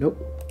 Nope.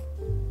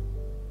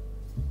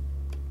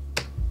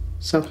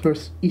 South,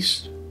 north,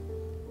 east.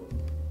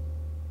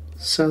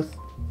 South.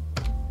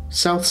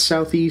 South,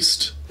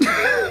 southeast.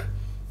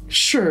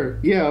 Sure.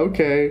 Yeah,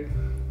 okay.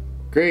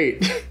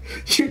 Great.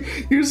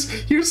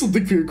 Here's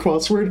something for your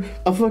crossword.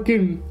 A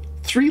fucking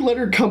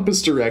 3-letter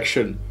compass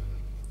direction.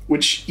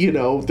 Which, you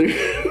know, there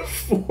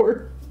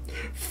are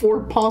four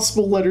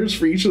possible letters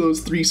for each of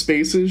those 3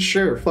 spaces.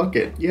 Sure, fuck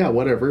it. Yeah,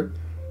 whatever.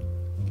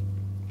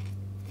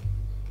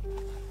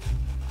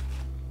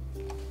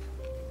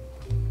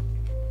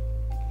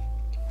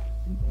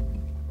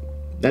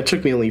 That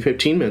took me only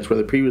 15 minutes, where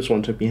the previous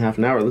one took me half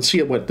an hour. Let's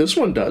see what this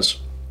one does.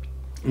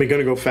 Am I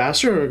gonna go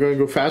faster? Am I gonna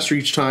go faster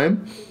each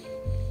time?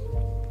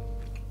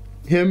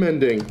 Him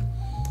ending.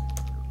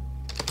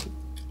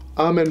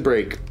 Amen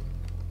break.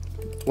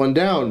 1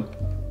 down.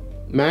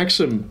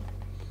 Maxim.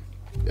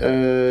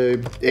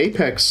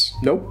 Apex.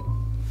 Nope.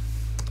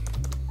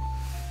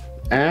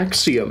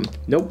 Axiom.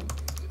 Nope.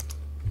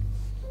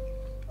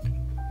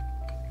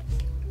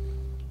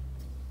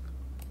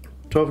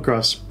 Twelve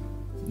across.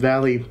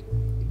 Valley.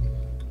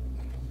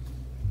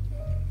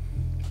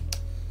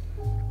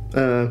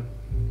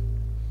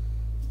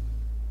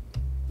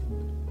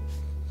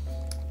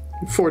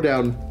 4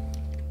 down.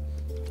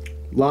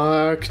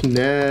 Loch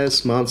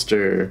Ness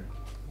Monster.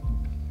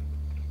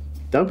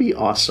 That'd be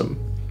awesome.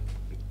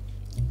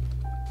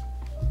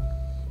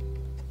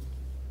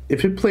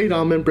 If it played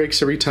Amen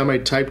breaks every time I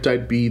typed,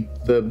 I'd be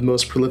the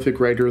most prolific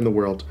writer in the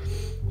world.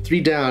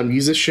 3 down.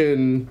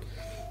 Musician.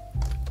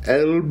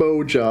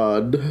 Elbow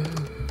jawed.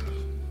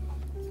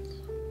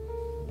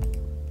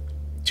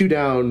 2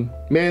 down.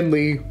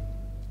 Manly.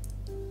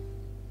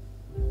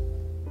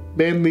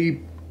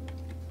 Manly.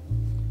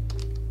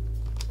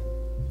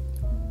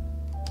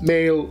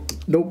 Male.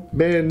 Nope.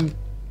 Man.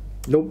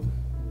 Nope.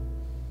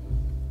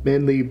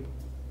 Manly.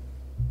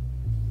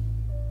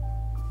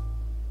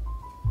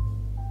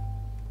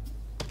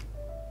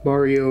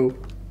 Mario.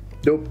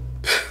 Nope.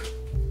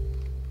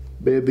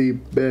 Manly.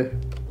 Meh.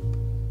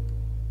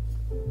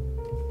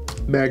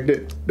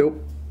 Magnet.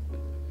 Nope.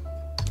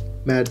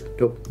 Mad.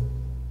 Nope.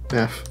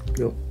 Math.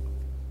 Nope.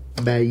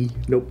 May.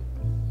 Nope.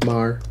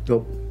 Mar.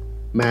 Nope.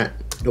 Matt.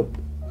 Nope.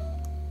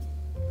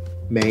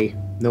 May.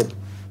 Nope.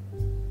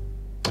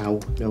 Ow.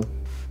 No.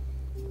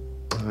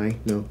 I.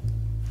 No.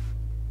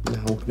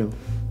 Now. No.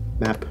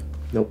 Map.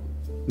 Nope.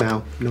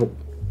 Mal. Nope.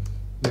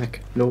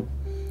 Mac. Nope.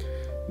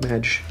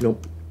 Madge.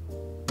 Nope.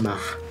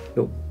 Mah.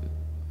 Nope.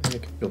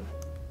 Mag. Nope.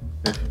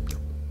 Math. Nope.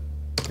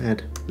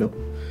 Mad. Nope.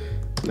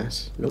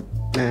 Mass. Nope.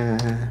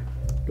 Nah.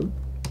 Nope.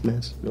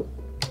 Mass. Nope.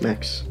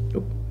 Max.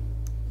 Nope.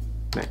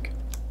 Mac.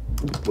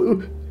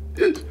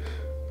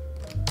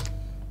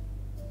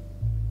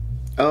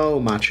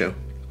 Oh, macho.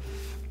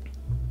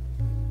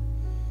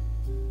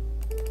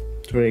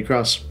 20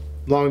 across.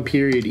 Long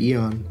period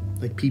eon.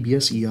 Like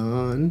PBS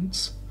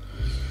eons.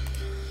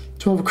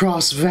 12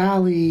 across.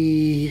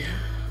 Valley.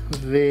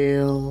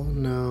 Vale.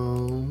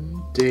 No.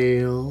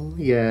 Dale.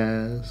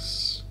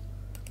 Yes.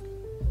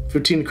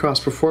 15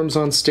 across. Performs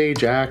on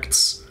stage.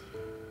 Acts.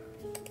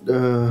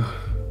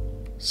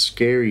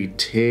 Scary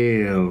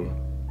tale.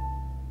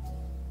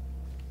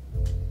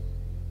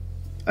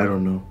 I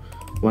don't know.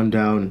 1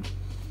 down.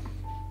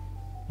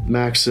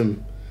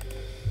 Maxim.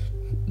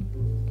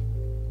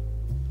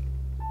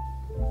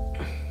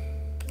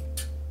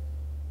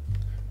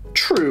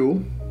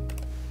 True.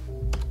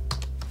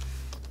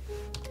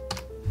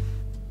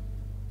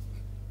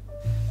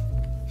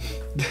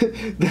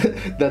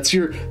 That's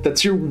your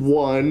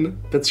one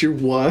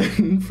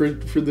for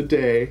the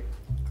day,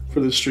 for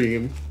the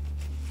stream.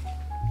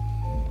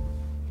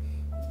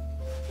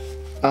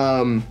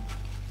 Oh,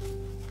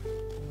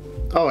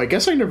 I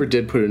guess I never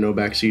did put a no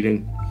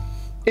backseating.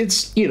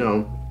 It's, you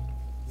know,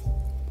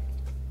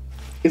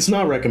 it's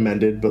not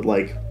recommended, but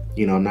like,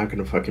 you know, I'm not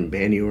gonna fucking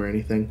ban you or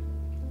anything.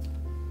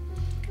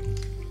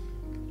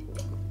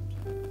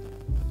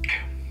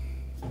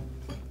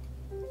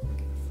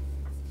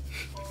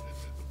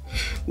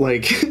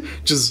 Like,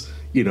 just,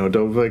 you know,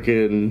 don't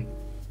fucking...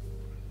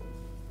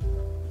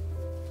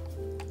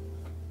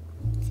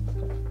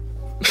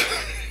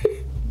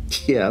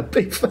 Yeah,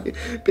 pay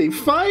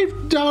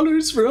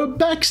 $5 for a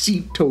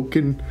backseat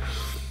token.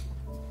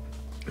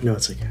 No,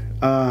 it's okay.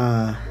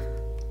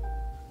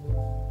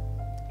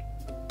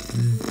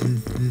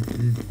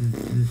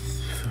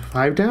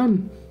 5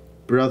 down,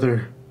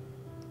 brother.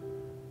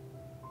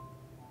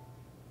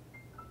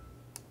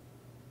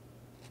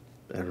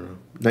 I don't know.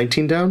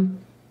 19 down.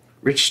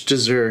 Rich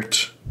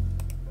dessert.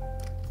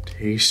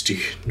 Tasty.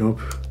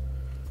 Nope.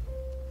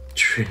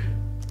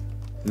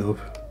 Nope.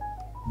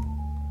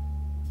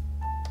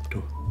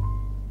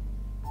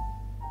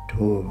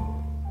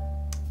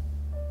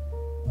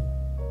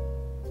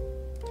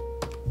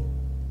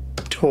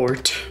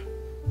 Tort.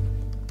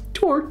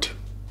 Tort.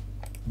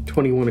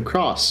 21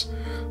 across.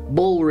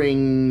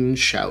 Bullring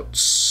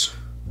shouts.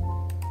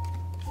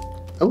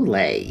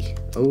 Olay.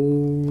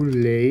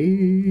 Olay.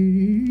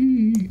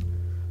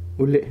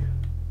 Olay.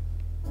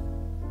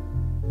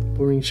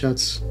 Bullring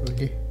shouts.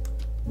 Olay.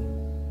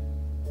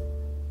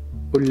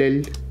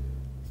 Olel.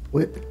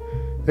 What?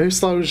 I just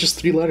thought it was just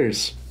 3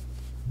 letters.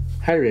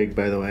 Hyrig,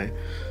 by the way.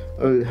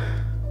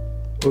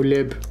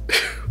 Oleb.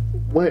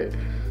 What?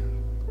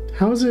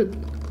 How is it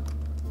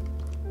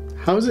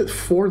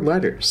 4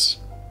 letters?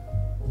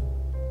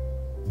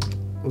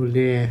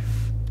 Ole.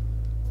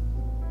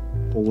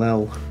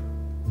 Olel.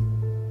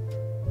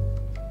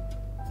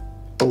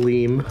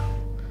 Olim.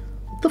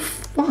 What the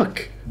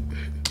fuck?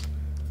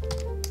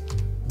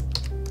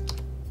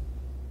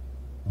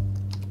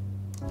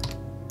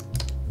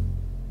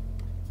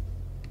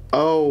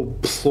 Oh,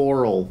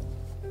 plural.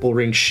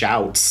 Bullring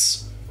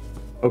shouts.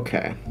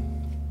 Okay.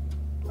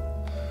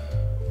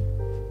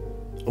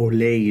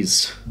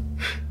 Olays.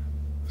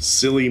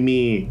 Silly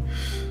me.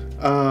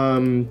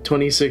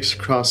 26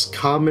 across.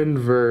 Common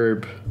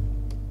verb.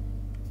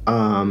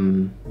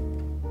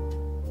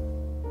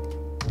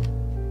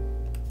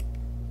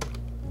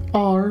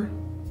 Are.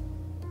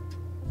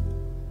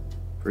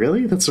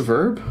 Really? That's a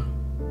verb?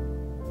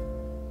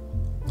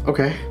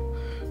 Okay.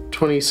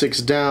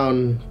 26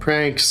 down.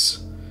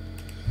 Pranks.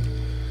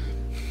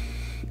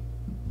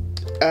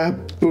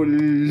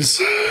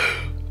 Apples.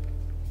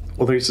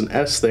 Well, there's an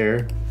S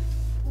there.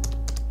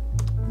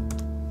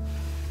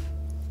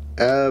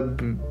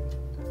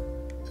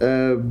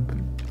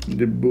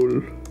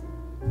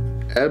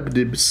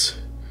 Abdibs.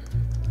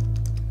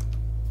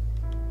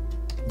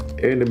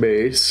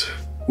 Animes.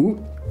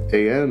 Ooh,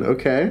 AN,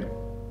 okay.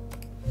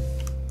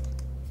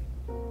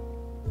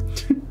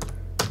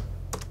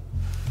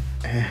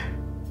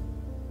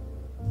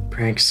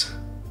 Pranks.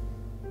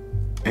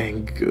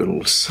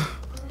 Angles.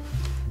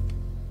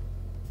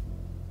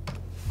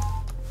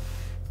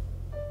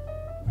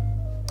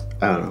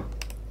 I don't know.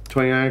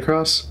 29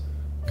 across.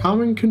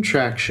 Common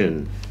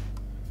contraction.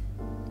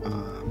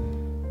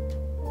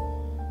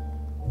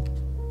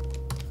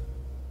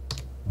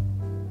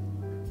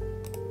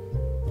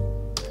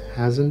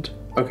 Hasn't?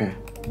 Okay.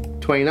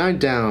 29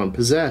 down.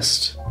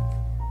 Possessed.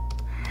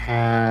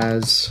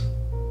 Has.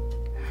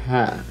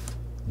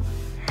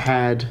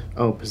 Had.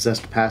 Oh,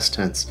 possessed past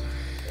tense.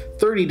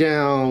 30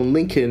 down.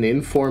 Lincoln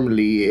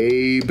informally.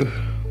 Abe.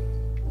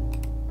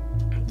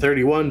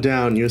 31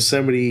 down.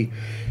 Yosemite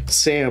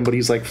Sam, but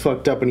he's like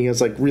fucked up and he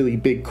has like really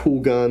big cool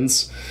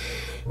guns.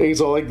 And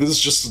he's all like, this is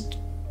just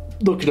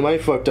looking at my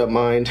fucked up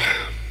mind.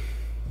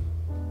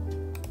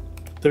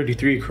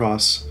 33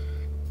 across.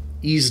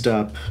 Eased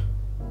up.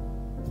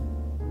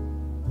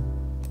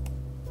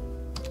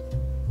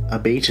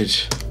 Abated.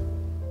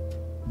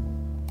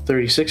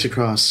 36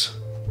 across.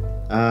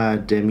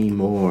 Demi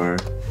Moore.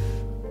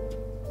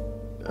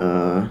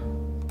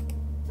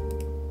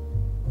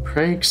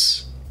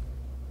 Pranks.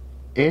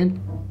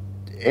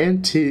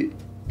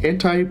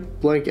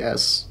 Anti-blank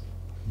S.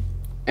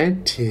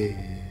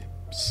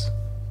 Antibs.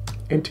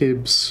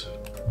 Antibs.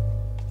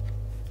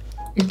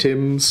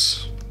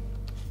 Antims.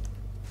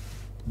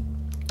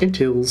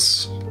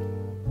 Antils.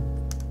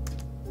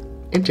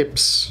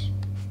 Antips.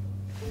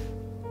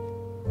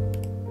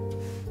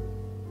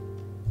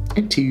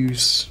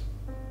 Antus.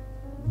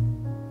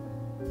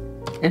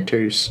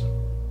 Enters.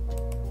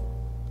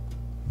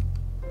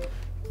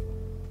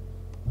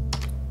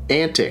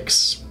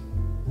 Antics.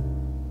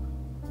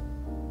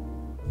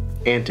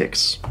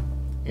 Antics.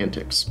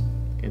 Antics.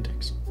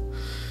 Antics.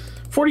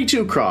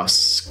 42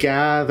 across.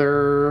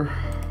 Gather.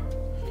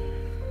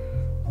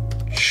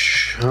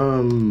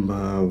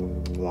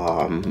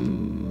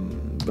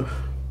 Chumawamb.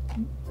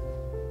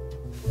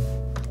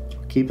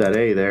 Keep that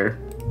A there.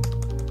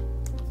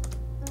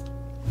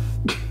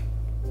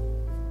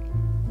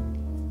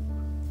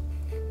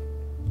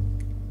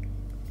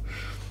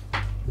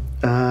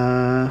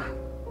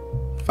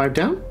 Five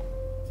down?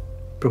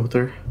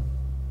 Brother.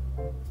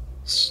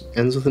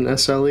 Ends with an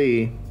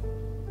SLE.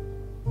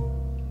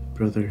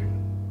 Brother.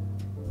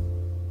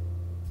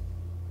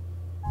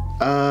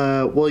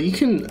 Well, you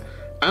can...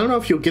 I don't know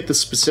if you'll get the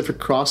specific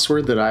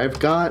crossword that I've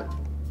got,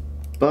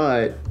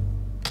 but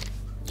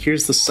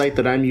here's the site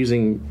that I'm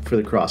using for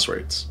the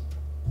crosswords.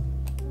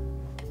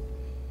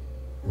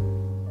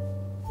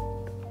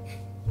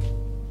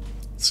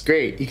 It's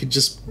great. You could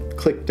just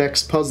click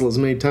next puzzle as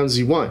many times as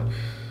you want.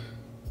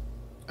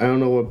 I don't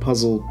know what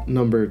puzzle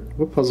number...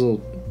 What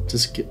puzzle...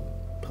 Just get...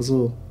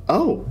 Puzzle...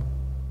 Oh!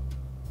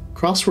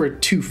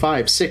 Crossword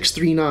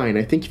 25639.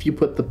 I think if you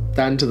put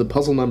that into the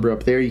puzzle number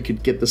up there, you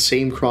could get the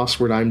same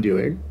crossword I'm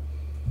doing.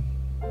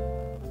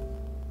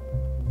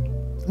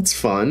 That's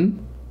fun.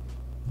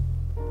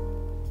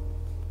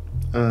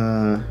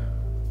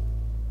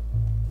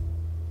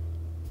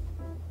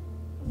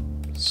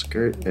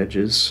 Skirt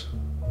edges.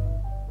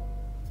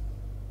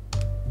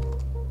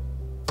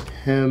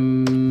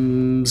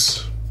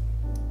 Hems.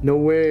 No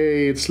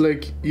way, it's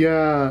like,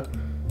 yeah.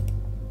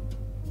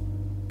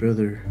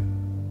 Brother.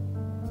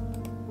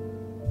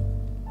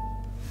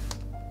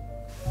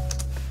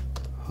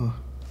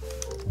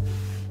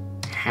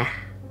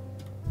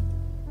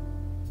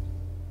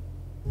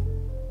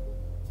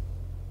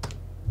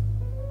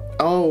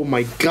 Oh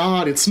my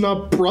god, it's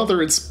not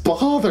brother, it's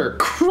bother.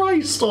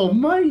 Christ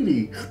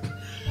almighty.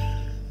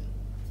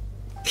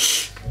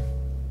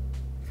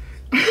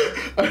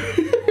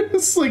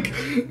 It's like,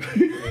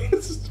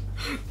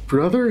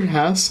 brother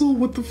hassle?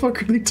 What the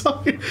fuck are they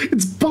talking?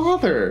 It's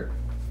bother.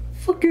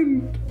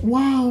 Fucking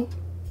wow.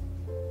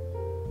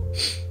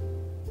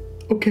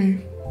 Okay.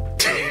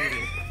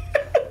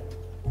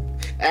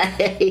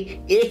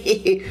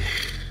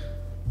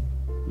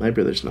 My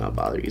brother's not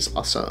bother. He's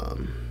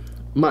awesome.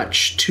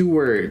 Much, 2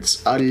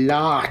 words, a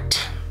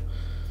lot.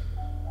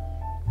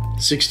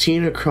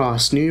 16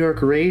 across, New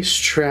York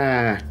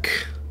racetrack.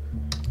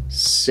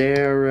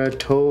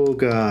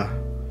 Saratoga.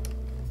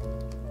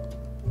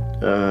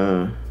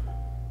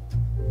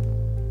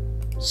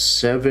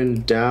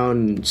 7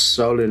 down,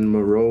 sullen,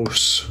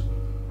 morose.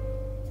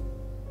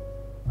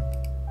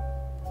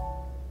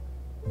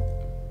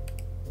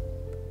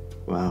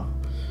 Wow.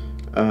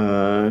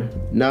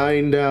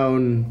 9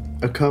 down,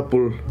 a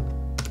couple.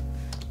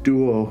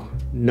 Duo.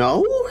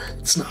 No,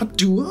 it's not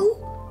duo.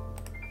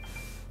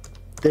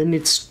 Then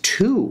it's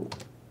 2.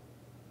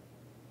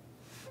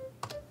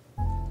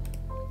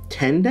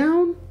 10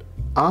 down,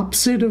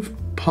 opposite of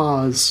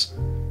pause.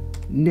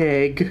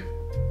 Neg.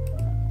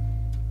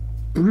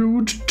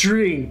 Brewed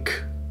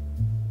drink.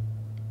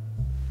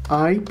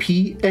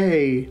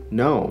 IPA.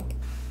 No.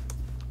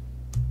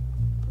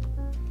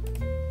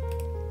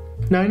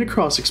 9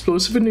 across,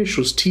 explosive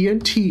initials,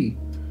 TNT.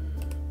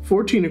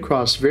 14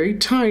 across, very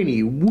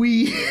tiny,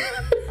 wee.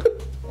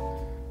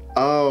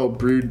 Oh,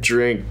 brewed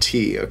drink,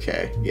 T,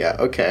 okay, yeah,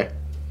 okay.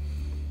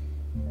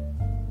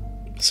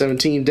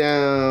 17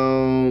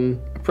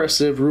 down,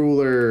 oppressive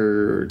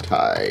ruler,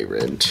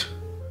 tyrant.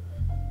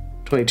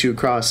 22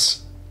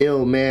 across,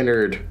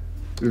 ill-mannered,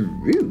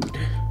 rude.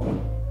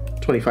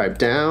 25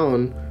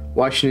 down,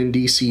 Washington,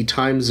 D.C.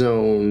 time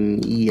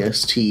zone,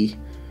 EST.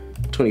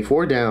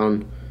 24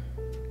 down,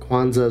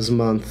 Kwanzaa's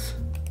month,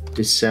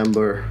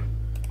 December.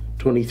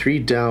 23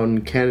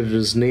 down,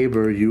 Canada's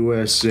neighbor,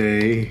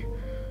 USA.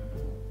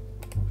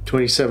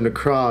 27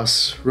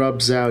 across,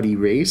 rubs out,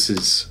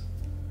 erases.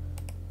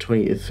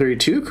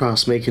 32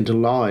 across, make into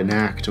law,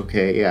 enact.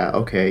 Okay, yeah,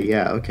 okay,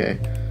 yeah, okay.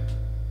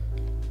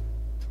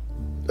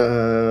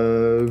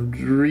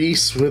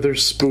 Reese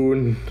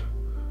Witherspoon.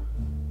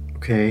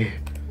 Okay.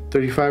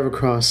 35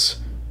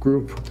 across,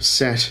 group,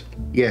 set,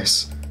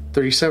 yes.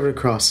 37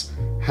 across,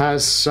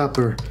 has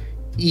supper,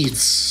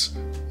 eats,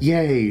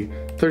 yay.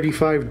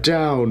 35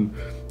 down,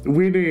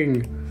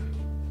 winning,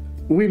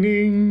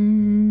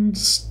 winning,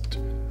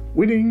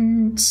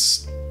 winning,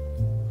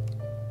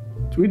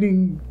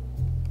 winning,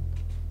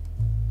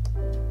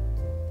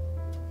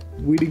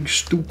 winning,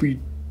 stupid,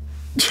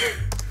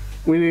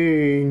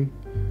 winning,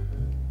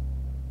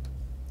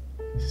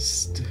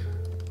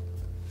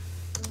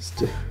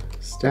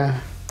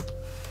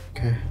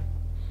 okay,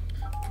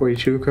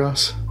 42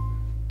 across,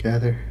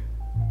 gather.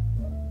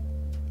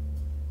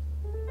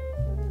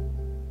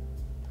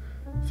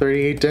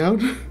 38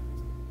 down.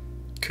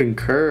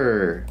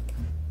 Concur.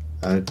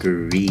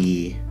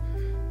 Agree.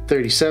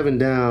 37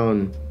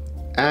 down.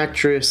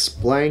 Actress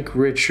blank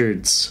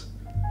Richards.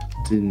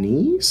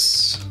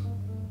 Denise?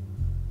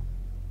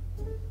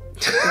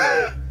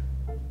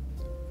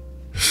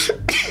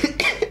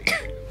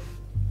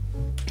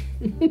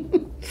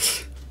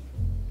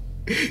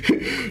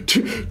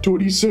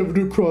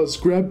 27 across.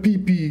 Grab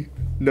pee-pee.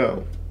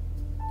 No.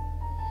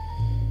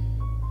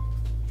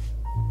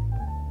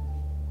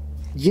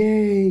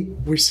 Yay!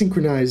 We're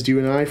synchronized, you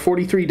and I.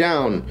 43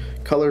 down.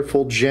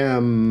 Colorful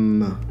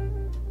gem.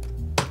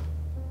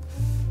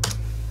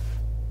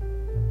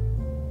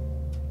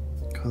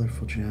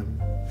 Colorful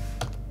gem.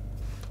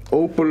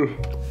 Opal.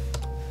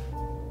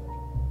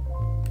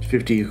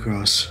 50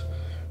 across.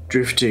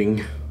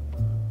 Drifting.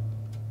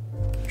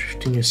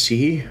 Drifting a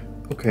sea?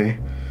 Okay.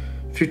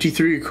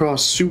 53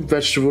 across. Soup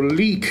vegetable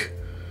leek.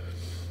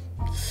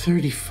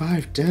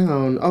 35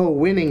 down. Oh,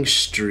 winning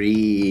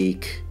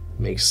streak.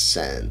 Makes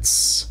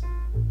sense.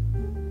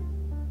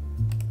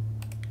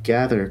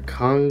 Gather,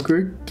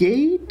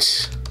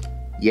 congregate?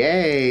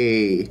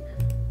 Yay!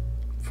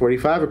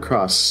 45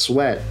 across,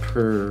 sweat,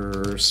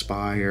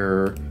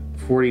 perspire.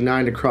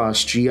 49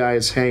 across,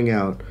 GI's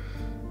hangout.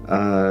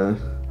 I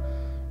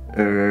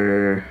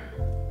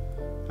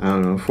don't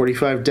know,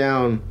 45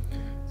 down,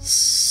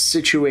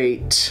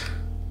 situate.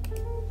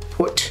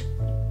 Put.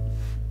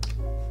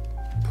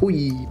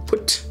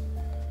 Put.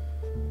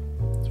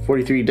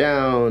 43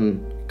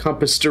 down.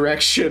 Compass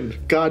direction.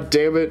 God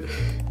damn it.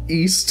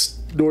 East,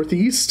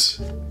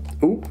 northeast.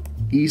 Oop.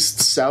 East,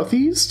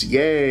 southeast.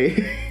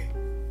 Yay.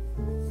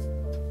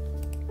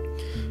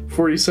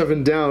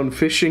 47 down.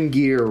 Fishing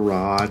gear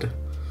rod.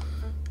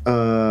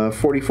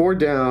 44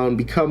 down.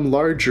 Become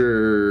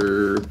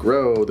larger.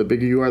 Grow. The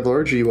bigger you are, the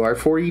larger you are.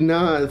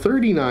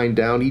 39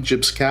 down.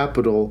 Egypt's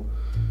capital.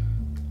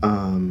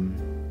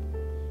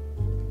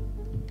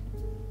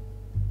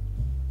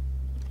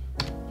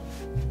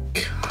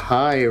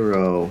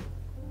 Cairo.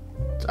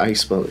 I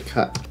spelled it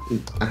cut.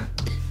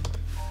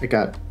 I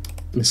got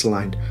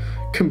misaligned.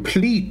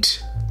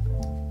 Complete.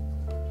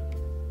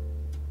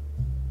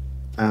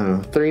 I don't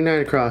know. 39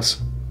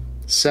 across.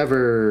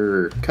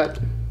 Sever. Cut.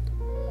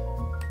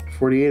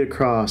 48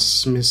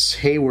 across. Miss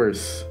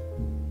Hayworth.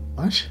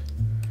 What?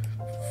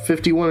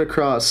 51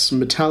 across.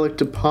 Metallic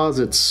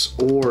deposits.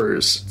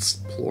 Ores. It's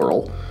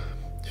plural.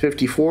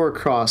 54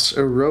 across.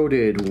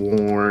 Eroded.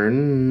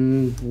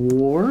 Worn.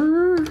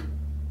 War?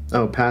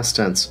 Oh, past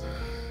tense.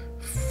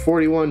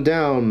 41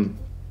 down.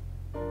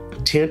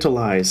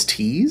 Tantalize.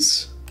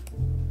 Tease.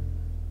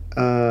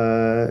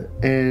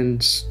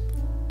 And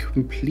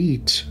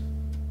complete.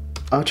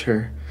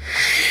 Utter.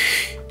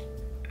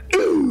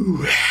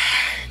 Ooh.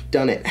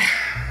 Done it.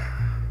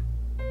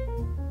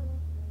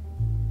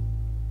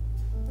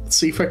 Let's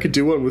see if I could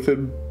do one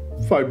within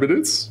 5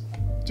 minutes.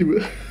 Do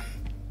it.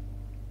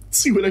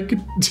 See what I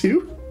could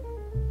do.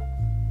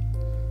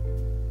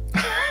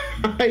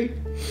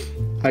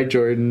 Hi,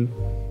 Jordan.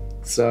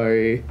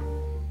 Sorry.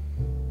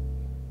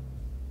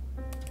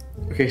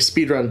 Okay,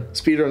 speedrun.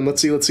 Speedrun.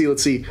 Let's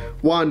see.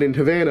 Wand in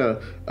Havana.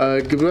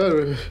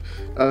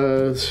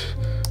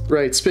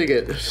 Right,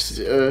 spigot.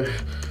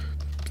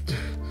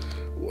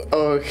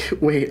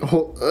 Wait,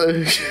 hold.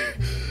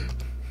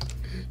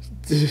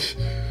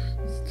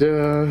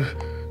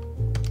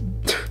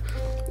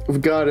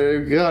 I've got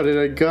it. I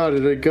got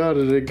it.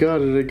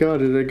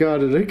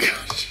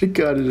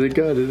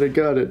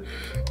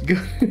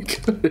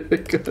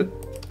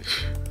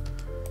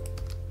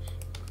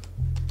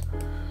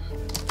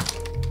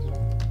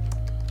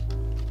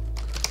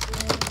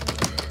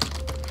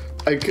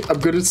 I'm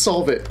gonna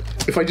solve it.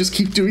 If I just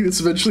keep doing this,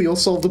 eventually I'll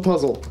solve the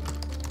puzzle.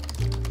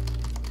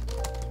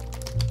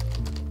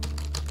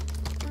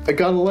 I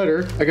got a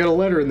letter. I got a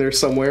letter in there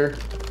somewhere.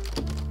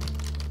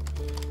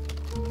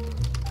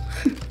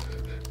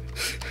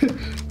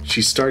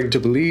 She's starting to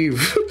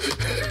believe.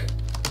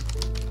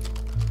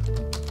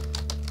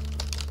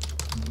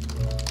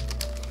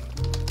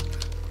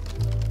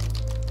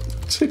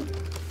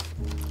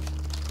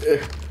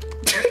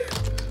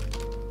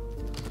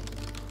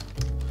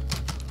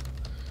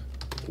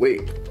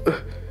 Wait.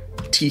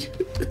 T.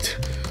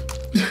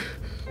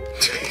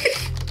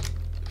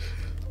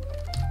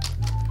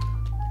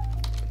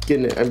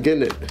 Getting it. I'm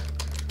getting it.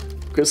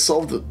 I'm gonna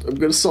solve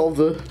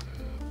the.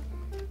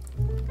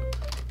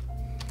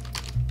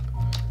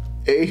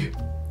 A.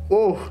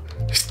 Whoa.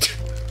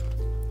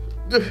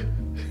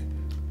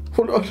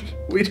 Hold on.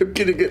 Wait, I'm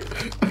getting it.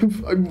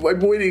 I'm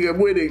waiting.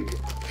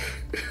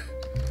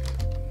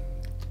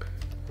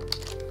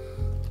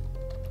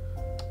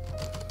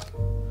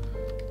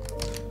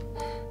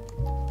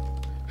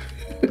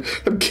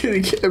 I'm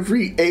getting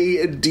every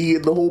A and D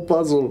in the whole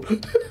puzzle.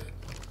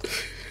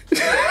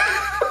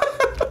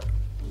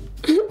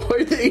 Why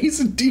are the A's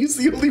and D's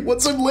the only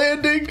ones I'm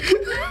landing?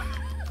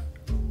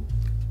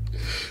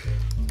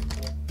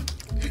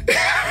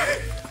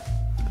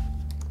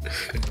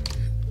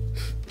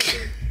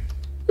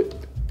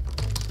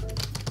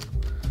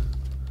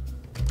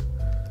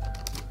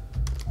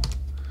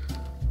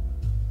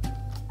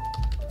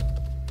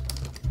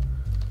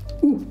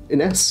 Ooh,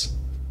 an S.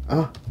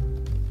 Ah.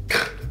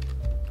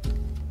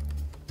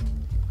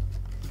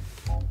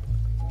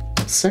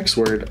 Sex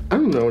word? I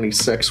don't know any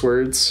sex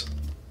words.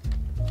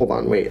 Hold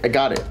on, wait, I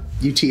got it.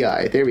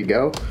 UTI, there we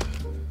go.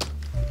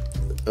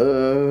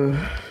 Did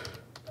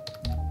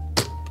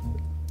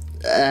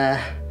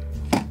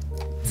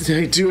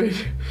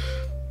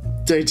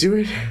I do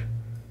it?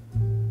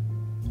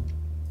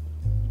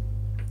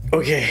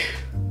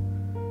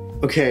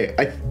 Okay,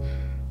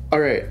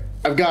 alright,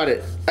 I've got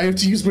it. I have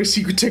to use my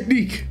secret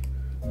technique.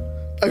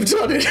 I've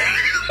done it.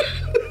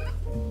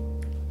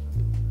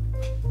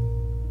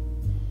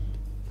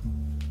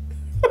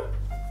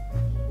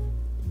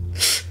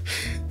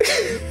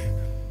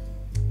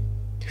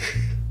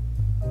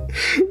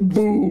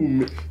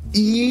 Boom.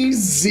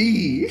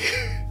 Easy.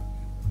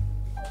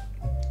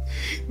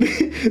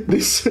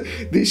 This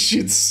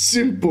shit's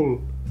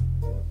simple.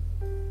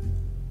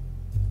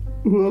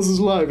 Who else is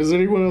live? Is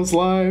anyone else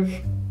live?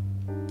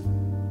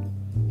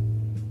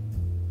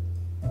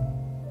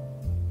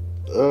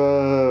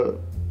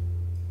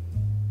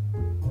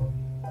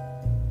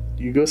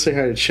 You go say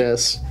hi to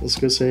Chess. Let's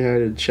go say hi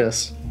to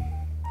Chess.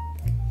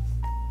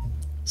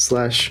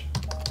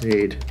 /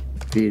 raid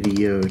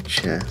video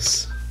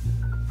chess.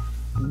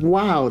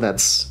 Wow,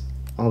 that's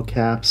all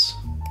caps.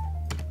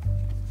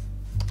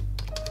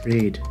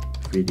 Raid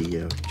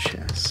video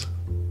chess.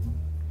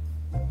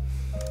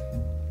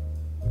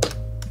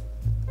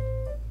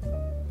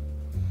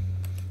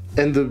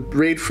 And the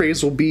raid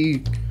phrase will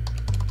be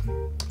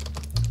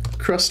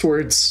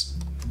crosswords.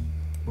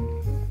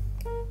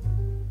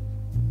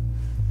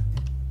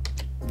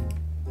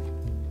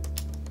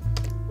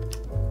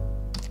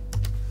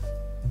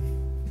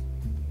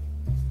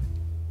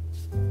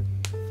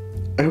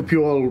 I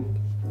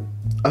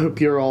hope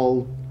you're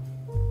all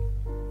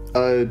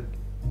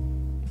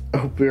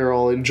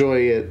enjoy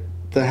it.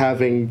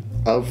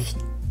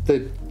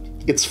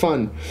 It's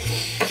fun.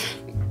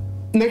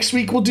 Next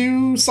week we'll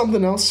do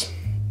something else.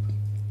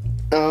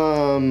 I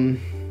don't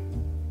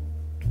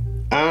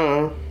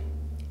know.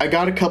 I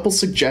got a couple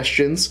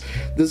suggestions.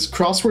 This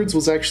crosswords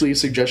was actually a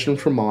suggestion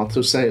from Moth,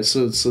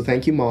 so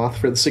thank you, Moth,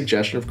 for the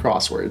suggestion of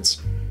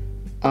crosswords.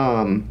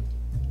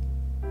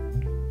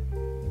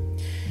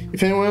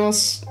 If anyone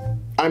else,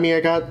 I mean,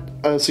 I got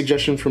a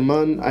suggestion from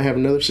Mun. I have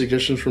another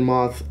suggestion from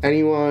Moth.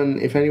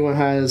 If anyone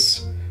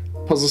has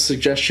puzzle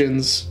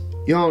suggestions,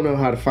 y'all know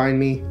how to find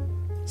me.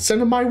 Send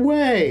them my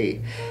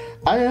way.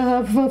 I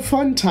have a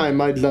fun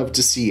time. I'd love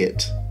to see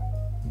it.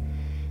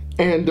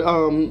 And,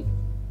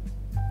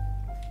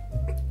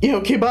 yeah,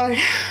 okay,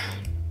 bye.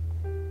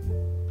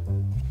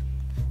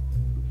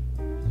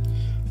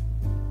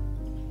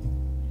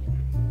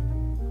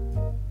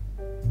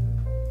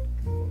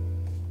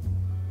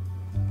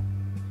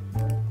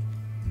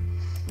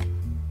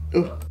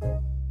 Ooh.